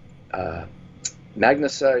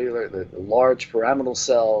magnocellular, the large pyramidal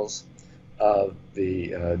cells of the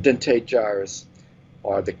dentate gyrus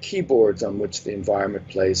are the keyboards on which the environment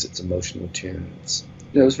plays its emotional tunes.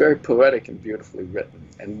 It was very poetic and beautifully written,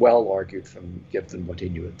 and well argued from Gibbs and what he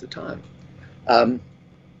knew at the time.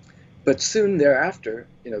 But soon thereafter,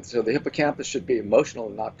 so the hippocampus should be emotional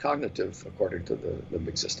and not cognitive, according to the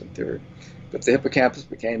limbic system theory. But the hippocampus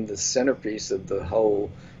became the centerpiece of the whole,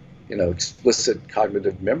 explicit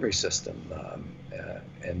cognitive memory system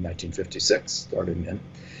in 1956, starting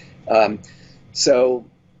in. So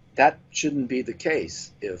that shouldn't be the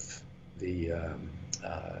case if the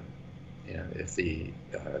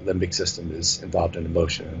limbic system is involved in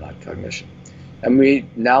emotion and not cognition. And we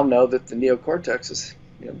now know that the neocortex is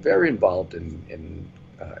very involved in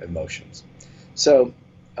emotions. So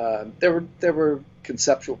there were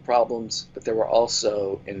conceptual problems, but there were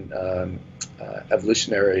also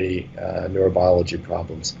evolutionary neurobiology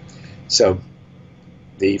problems. So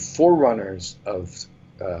the forerunners of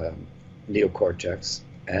neocortex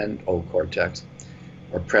and old cortex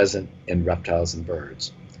are present in reptiles and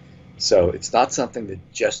birds. So it's not something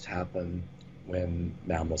that just happened when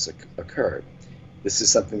mammals occurred. This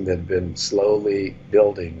is something that had been slowly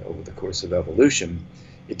building over the course of evolution.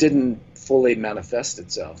 It didn't fully manifest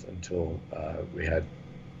itself until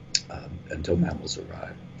until mammals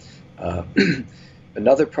arrived.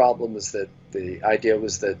 Another problem is that the idea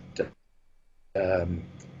was that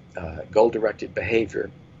goal-directed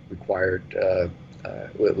behavior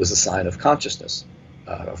was a sign of consciousness,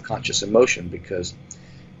 of conscious emotion, because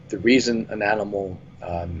the reason an animal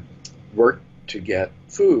worked to get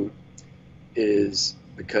food is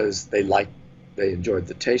because they enjoyed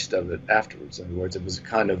the taste of it afterwards. In other words, it was a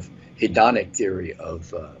kind of hedonic theory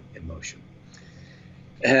of emotion.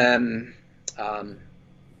 And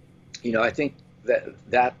I think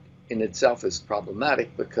that in itself is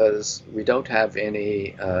problematic because we don't have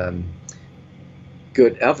any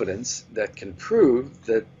good evidence that can prove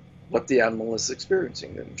that what the animal is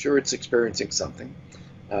experiencing. I'm sure it's experiencing something,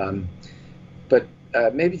 but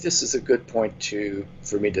maybe this is a good point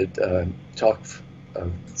for me to talk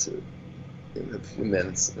in a few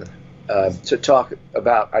minutes. To talk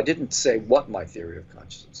about, I didn't say what my theory of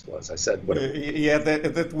consciousness was. I said what.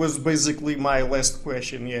 That was basically my last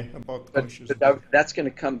question. Yeah, about consciousness. But that's going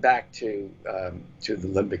to come back to the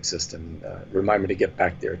limbic system. Remind me to get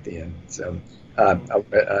back there at the end. So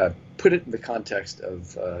I'll put it in the context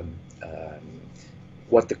of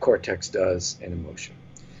what the cortex does in emotion.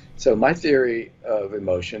 So my theory of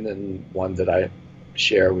emotion, and one that I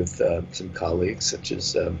share with some colleagues, such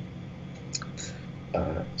as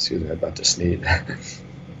excuse me, I'm about to sneeze.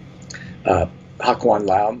 Hakwon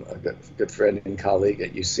Lam, a good friend and colleague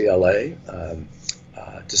at UCLA.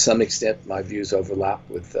 To some extent, my views overlap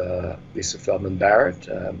with Lisa Feldman Barrett.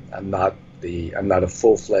 I'm not a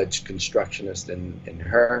full-fledged constructionist in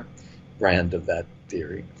her brand of that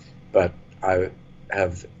theory, but I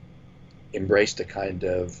have embraced a kind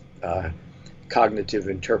of cognitive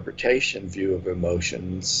interpretation view of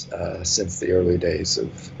emotions since the early days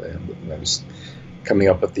of when I was coming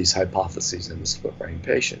up with these hypotheses in the split brain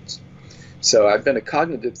patients. So I've been a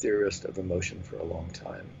cognitive theorist of emotion for a long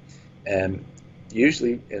time. And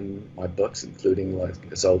usually in my books, including like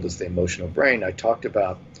as old as The Emotional Brain, I talked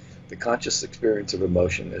about the conscious experience of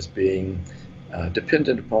emotion as being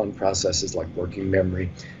dependent upon processes like working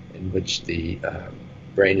memory, in which the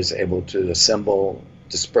brain is able to assemble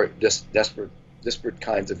disparate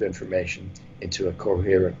kinds of information into a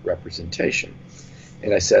coherent representation.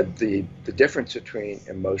 And I said the difference between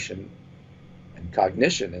emotion and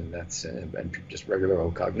cognition, and just regular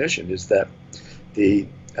old cognition, is that the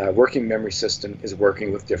working memory system is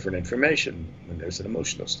working with different information when there's an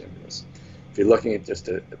emotional stimulus. If you're looking at just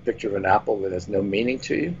a picture of an apple that has no meaning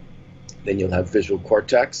to you, then you'll have visual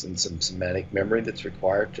cortex and some semantic memory that's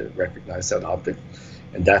required to recognize that object,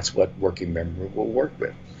 and that's what working memory will work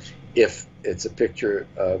with. If it's a picture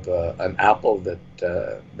of an apple that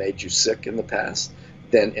made you sick in the past,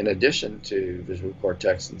 then in addition to visual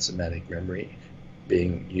cortex and semantic memory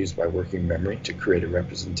being used by working memory to create a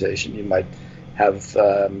representation, you might have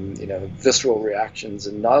visceral reactions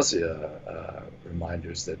and nausea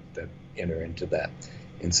reminders that enter into that.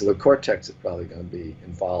 And so the cortex is probably going to be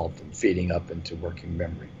involved in feeding up into working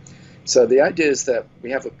memory. So the idea is that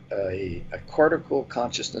we have a cortical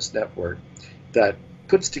consciousness network that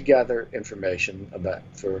puts together information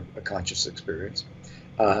for a conscious experience,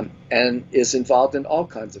 and is involved in all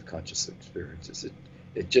kinds of conscious experiences.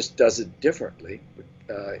 It just does it differently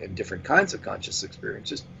in different kinds of conscious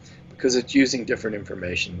experiences because it's using different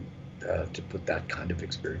information to put that kind of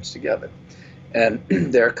experience together. And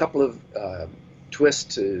there are a couple of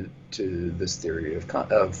twists to this theory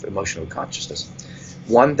of emotional consciousness.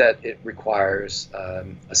 One, that it requires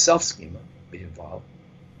a self-schema to be involved.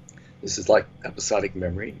 This is like episodic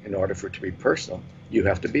memory. In order for it to be personal, you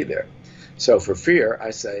have to be there. So for fear, I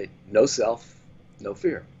say no self, no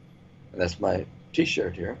fear. And that's my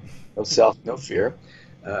T-shirt here. No self, no fear.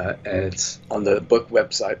 And it's on the book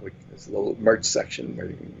website. There's a little merch section where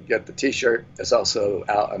you can get the T-shirt. There's also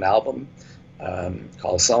an album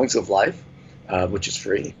called Songs of Life, which is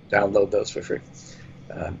free. Download those for free.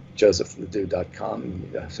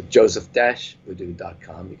 JosephLeDoux.com. So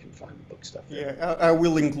Joseph-Ledoux.com. You can find the book stuff there. Yeah, I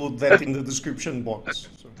will include that in the description box.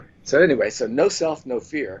 So anyway, so no self, no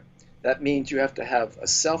fear. That means you have to have a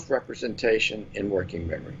self-representation in working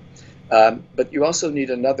memory. But you also need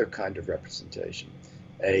another kind of representation,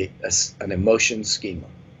 an emotion schema.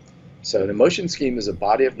 So an emotion schema is a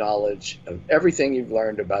body of knowledge of everything you've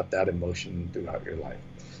learned about that emotion throughout your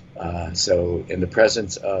life. So in the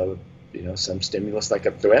presence of some stimulus like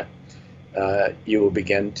a threat, you will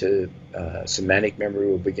begin to, semantic memory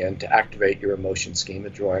will begin to activate your emotion schema,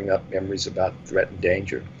 drawing up memories about threat and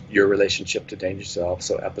danger, your relationship to danger self.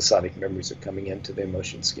 So episodic memories are coming into the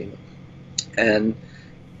emotion schema. And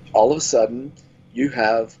all of a sudden, you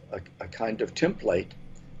have a kind of template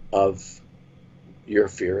of your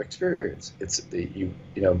fear experience. It's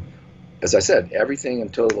as I said, everything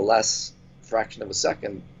until the last fraction of a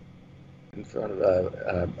second in front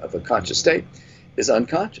of a conscious state is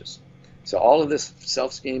unconscious. So all of this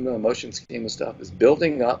self-schema, emotion schema stuff is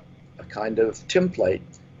building up a kind of template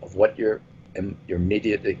of what your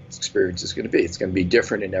immediate experience is going to be. It's going to be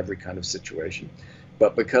different in every kind of situation.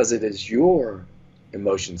 But because it is your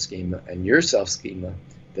emotion schema and your self-schema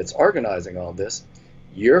that's organizing all this,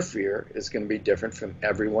 your fear is going to be different from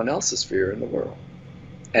everyone else's fear in the world.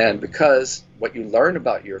 And because what you learn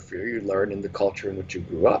about your fear, you learn in the culture in which you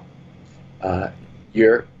grew up.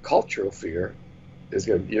 Your cultural fear is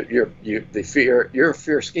going to your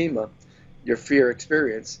fear schema, your fear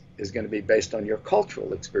experience is going to be based on your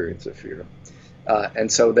cultural experience of fear.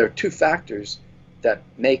 And so there are two factors that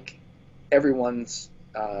make everyone's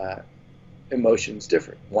emotions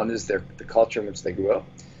different. One is the culture in which they grew up,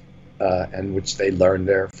 and which they learned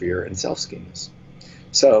their fear and self schemas.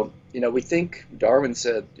 So, we think Darwin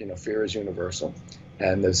said, fear is universal,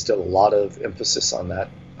 and there's still a lot of emphasis on that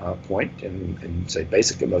point in say,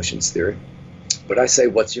 basic emotions theory. But I say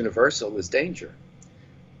what's universal is danger.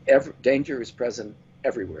 Danger is present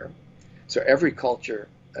everywhere. So every culture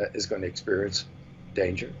is going to experience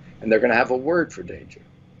danger, and they're going to have a word for danger,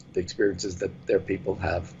 the experiences that their people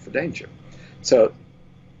have for danger. So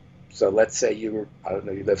let's say you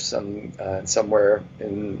live somewhere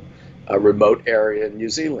in a remote area in New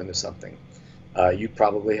Zealand or something. You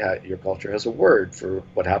probably your culture has a word for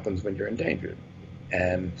what happens when you're endangered.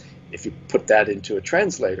 And if you put that into a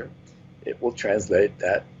translator, it will translate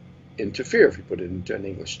that into fear if you put it into an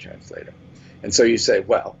English translator. And so you say,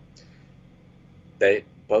 well,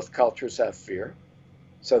 both cultures have fear,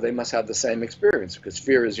 so they must have the same experience because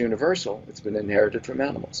fear is universal. It's been inherited from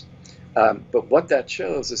animals. But what that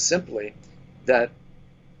shows is simply that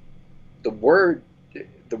the word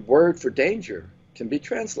for danger can be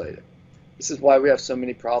translated. This is why we have so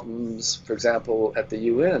many problems. For example, at the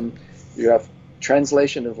UN, you have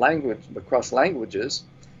translation of language across languages.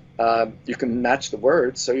 You can match the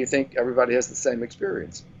words, so you think everybody has the same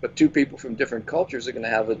experience. But two people from different cultures are going to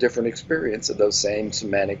have a different experience of those same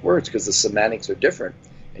semantic words because the semantics are different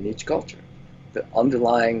in each culture. The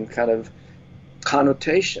underlying kind of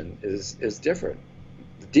connotation is different.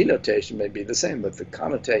 The denotation may be the same, but the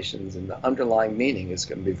connotations and the underlying meaning is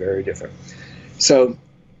going to be very different. So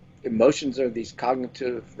emotions are these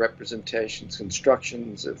cognitive representations,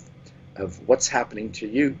 constructions of what's happening to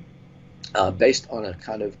you based on a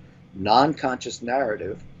kind of non-conscious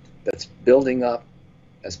narrative that's building up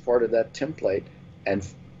as part of that template and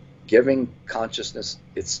giving consciousness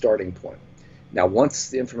its starting point. Now,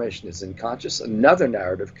 once the information is in conscious, another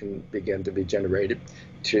narrative can begin to be generated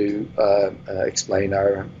to explain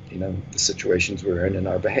our, the situations we're in and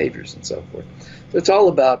our behaviors and so forth. So it's all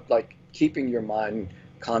about like keeping your mind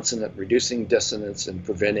consonant, reducing dissonance, and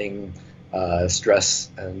preventing stress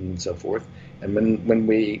and so forth. And when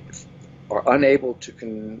we are unable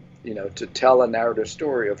to tell a narrative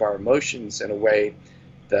story of our emotions in a way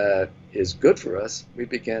that is good for us, we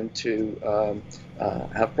begin to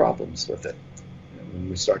have problems with it. When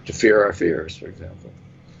we start to fear our fears, for example.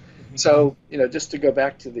 Mm-hmm. So, just to go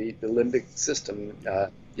back to the limbic system,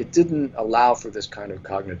 it didn't allow for this kind of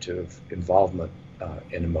cognitive involvement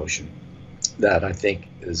in emotion that I think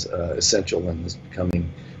is essential and is becoming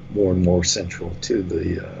more and more central to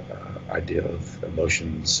the idea of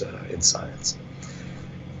emotions in science.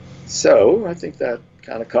 So I think that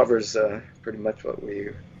kind of covers pretty much what we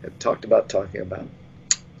had talking about.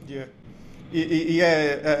 Yeah.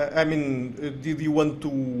 Yeah, I mean, did you want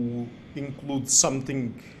to include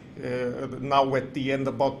something now at the end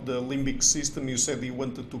about the limbic system. You said you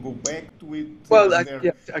wanted to go back to it. Well, Is there?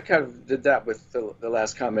 yeah, I kind of did that with the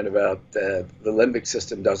last comment about the limbic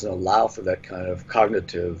system doesn't allow for that kind of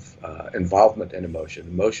cognitive involvement in emotion.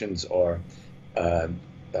 Emotions are, uh,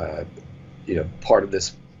 uh, part of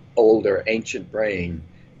this older, ancient brain,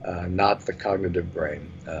 not the cognitive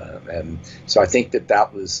brain. And so I think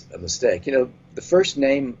that was a mistake. The first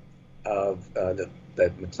name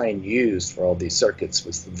that MacLean used for all these circuits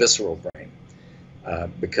was the visceral brain,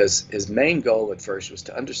 because his main goal at first was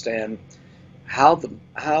to understand how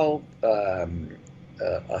a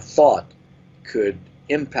thought could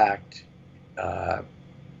impact the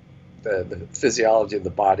physiology of the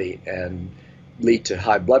body and lead to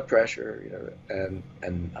high blood pressure, and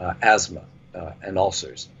asthma and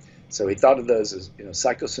ulcers. So he thought of those as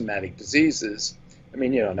psychosomatic diseases. I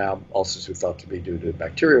mean, now ulcers are thought to be due to a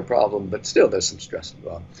bacterial problem, but still there's some stress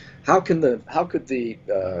involved. How could the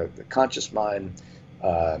conscious mind,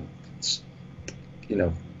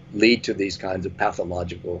 lead to these kinds of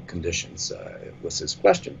pathological conditions? Was his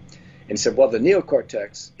question. And he said, well, the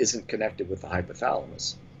neocortex isn't connected with the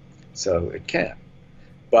hypothalamus, so it can't.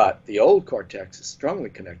 But the old cortex is strongly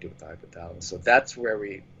connected with the hypothalamus, so that's where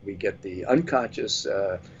we get the unconscious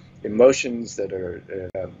emotions that are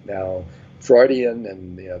now Freudian,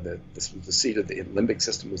 and this was the seat of the limbic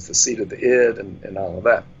system, was the seat of the id, and all of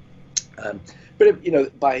that. But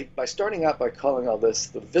by starting out by calling all this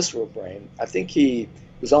the visceral brain, I think he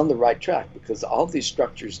was on the right track, because all of these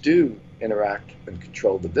structures do interact and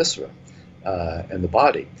control the viscera and the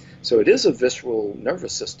body. So it is a visceral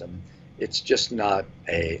nervous system. It's just not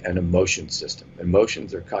an emotion system.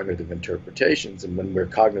 Emotions are cognitive interpretations, and when we're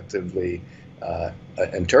cognitively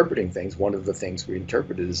interpreting things, one of the things we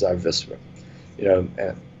interpreted is our viscera.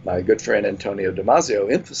 My good friend Antonio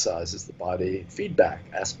Damasio emphasizes the body feedback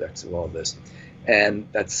aspects of all this, and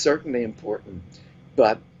that's certainly important.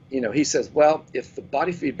 But he says, well, if the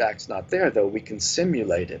body feedback's not there, though, we can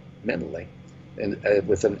simulate it mentally and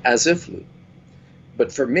with an as-if loop.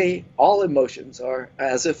 But for me, all emotions are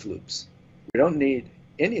as-if loops. We don't need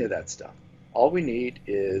any of that stuff. All we need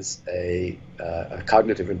is a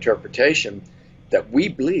cognitive interpretation that we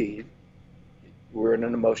believe we're in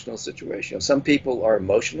an emotional situation. Some people are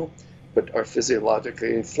emotional, but are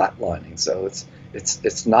physiologically flatlining. So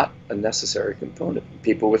it's not a necessary component.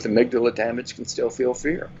 People with amygdala damage can still feel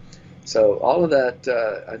fear. So all of that,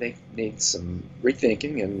 I think, needs some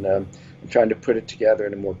rethinking, and I'm trying to put it together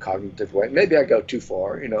in a more cognitive way. Maybe I go too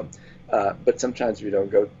far, but sometimes if you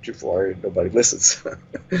don't go too far, nobody listens.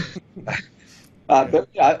 But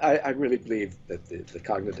I really believe that the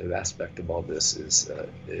cognitive aspect of all this is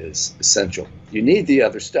essential. You need the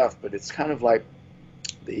other stuff, but it's kind of like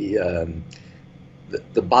the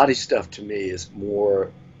body stuff to me is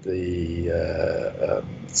more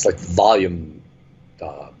it's like volume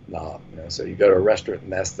knob. So you go to a restaurant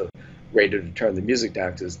and ask the waiter to turn the music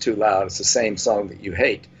down because it's too loud. It's the same song that you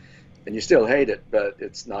hate, and you still hate it, but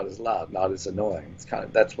it's not as loud, not as annoying.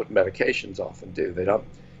 That's what medications often do. They don't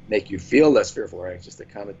make you feel less fearful or anxious. They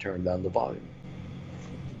kind of turn down the volume.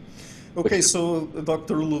 Okay, so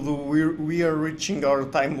Dr. LeDoux, we are reaching our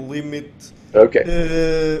time limit. Okay.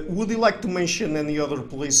 Would you like to mention any other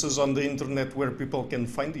places on the internet where people can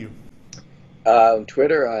find you? On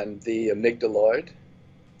Twitter, I'm the Amygdaloid.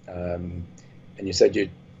 And you said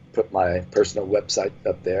you'd put my personal website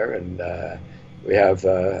up there, and we have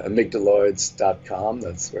amygdaloids.com.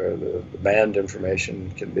 That's where the band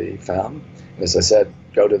information can be found. And as I said,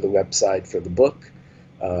 go to the website for the book,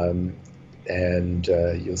 and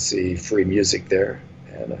you'll see free music there,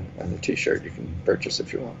 and a t-shirt you can purchase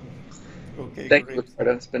if you want. Okay, thank great. you,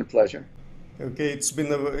 Ricardo. It's been a pleasure. Okay, it's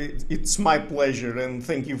my pleasure, and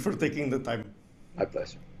thank you for taking the time. My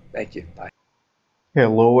pleasure. Thank you. Bye.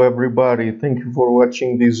 Hello everybody, thank you for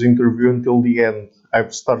watching this interview until the end.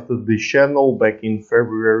 I've started this channel back in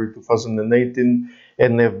February 2018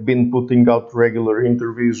 and have been putting out regular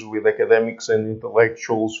interviews with academics and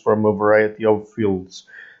intellectuals from a variety of fields.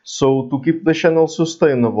 So to keep the channel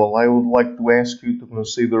sustainable, I would like to ask you to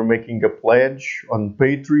consider making a pledge on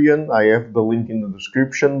Patreon. I have the link in the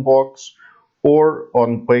description box, or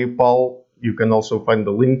on PayPal. You can also find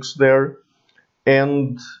the links there.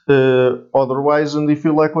 And otherwise, and if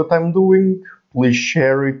you like what I'm doing, please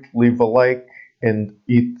share it, leave a like, and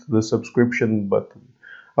hit the subscription button.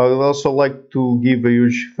 I would also like to give a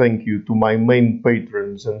huge thank you to my main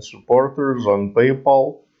patrons and supporters on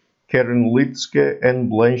PayPal: Karen Litzke and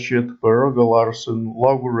Blanchett, Paroga Larsen,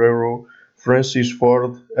 Lau Guerrero, Francis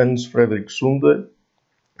Ford, Hans Frederick Sunde,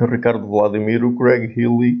 Ricardo Vladimiro, Craig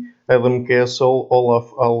Healy, Adam Castle,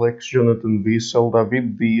 Olaf Alex, Jonathan Wiesel,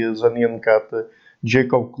 David Diaz, Anian Kata,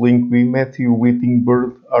 Jacob Klinkby, Matthew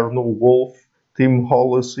Whittingbird, Arnold Wolf, Tim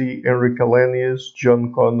Hollesy, Henry Calenius,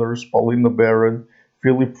 John Connors, Paulina Barron,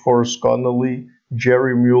 Philip Force Connolly,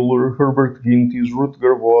 Jerry Mueller, Herbert Gintis,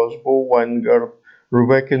 Rutger Voss, Bo Weingart,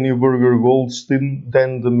 Rebecca Newberger Goldstein,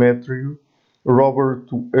 Dan Demetriou, Robert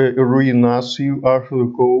Rui Inácio, Arthur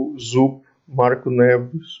Coe, Zoop, Marco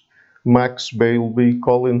Neves, Max Bailey,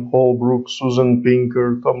 Colin Holbrook, Susan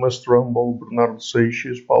Pinker, Thomas Trumbull, Bernardo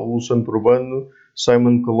Seixas, Pablo Santurbano,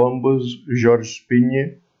 Simon Columbus, Jorge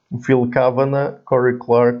Spinha, Phil Kavanagh, Corey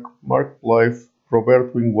Clark, Mark Blythe,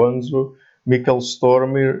 Roberto Inguanzo, Michael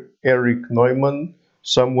Stormer, Eric Neumann,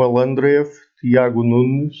 Samuel Andreev, Tiago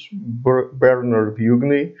Nunes, Bernard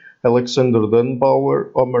Hughney, Alexander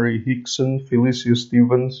Dunbauer, Omari Hickson, Felicia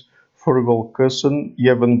Stevens, Fergal Cusson,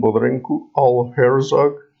 Evan Bodrenko, Al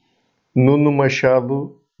Herzog, Nuno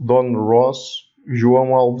Machado, Don Ross,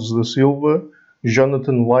 João Alves da Silva,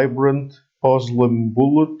 Jonathan Librant, Oslam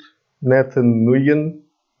Bullitt, Nathan Nguyen,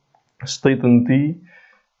 Staten T,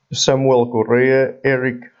 Samuel Correa,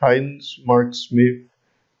 Eric Hines, Mark Smith,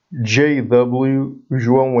 J.W.,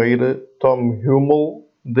 João Eira, Tom Hummel,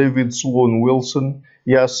 David Sloan Wilson,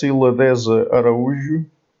 Yacila Deza Araújo,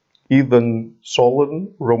 Ethan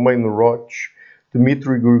Solon, Romain Roch,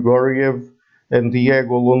 Dmitry Grigoriev, and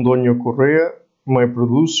Diego Londoño Correa. My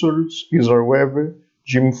producers, Isar Webe,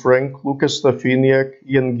 Jim Frank, Lucas Stafiniak,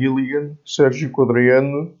 Ian Gilligan, Sergio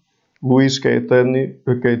Quadriano, Luís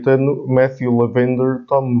Caetano, Matthew Lavender,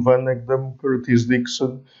 Tom Van Egdam, Curtis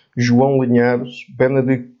Dixon, João Linhares,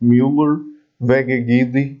 Benedict Mueller, Vega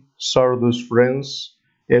Guidi, Sardas France,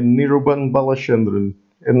 and Niruban Balachandran.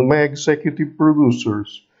 And my executive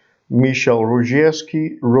producers, Michel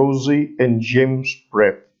Rojewski, Rosie, and James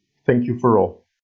Pratt. Thank you for all.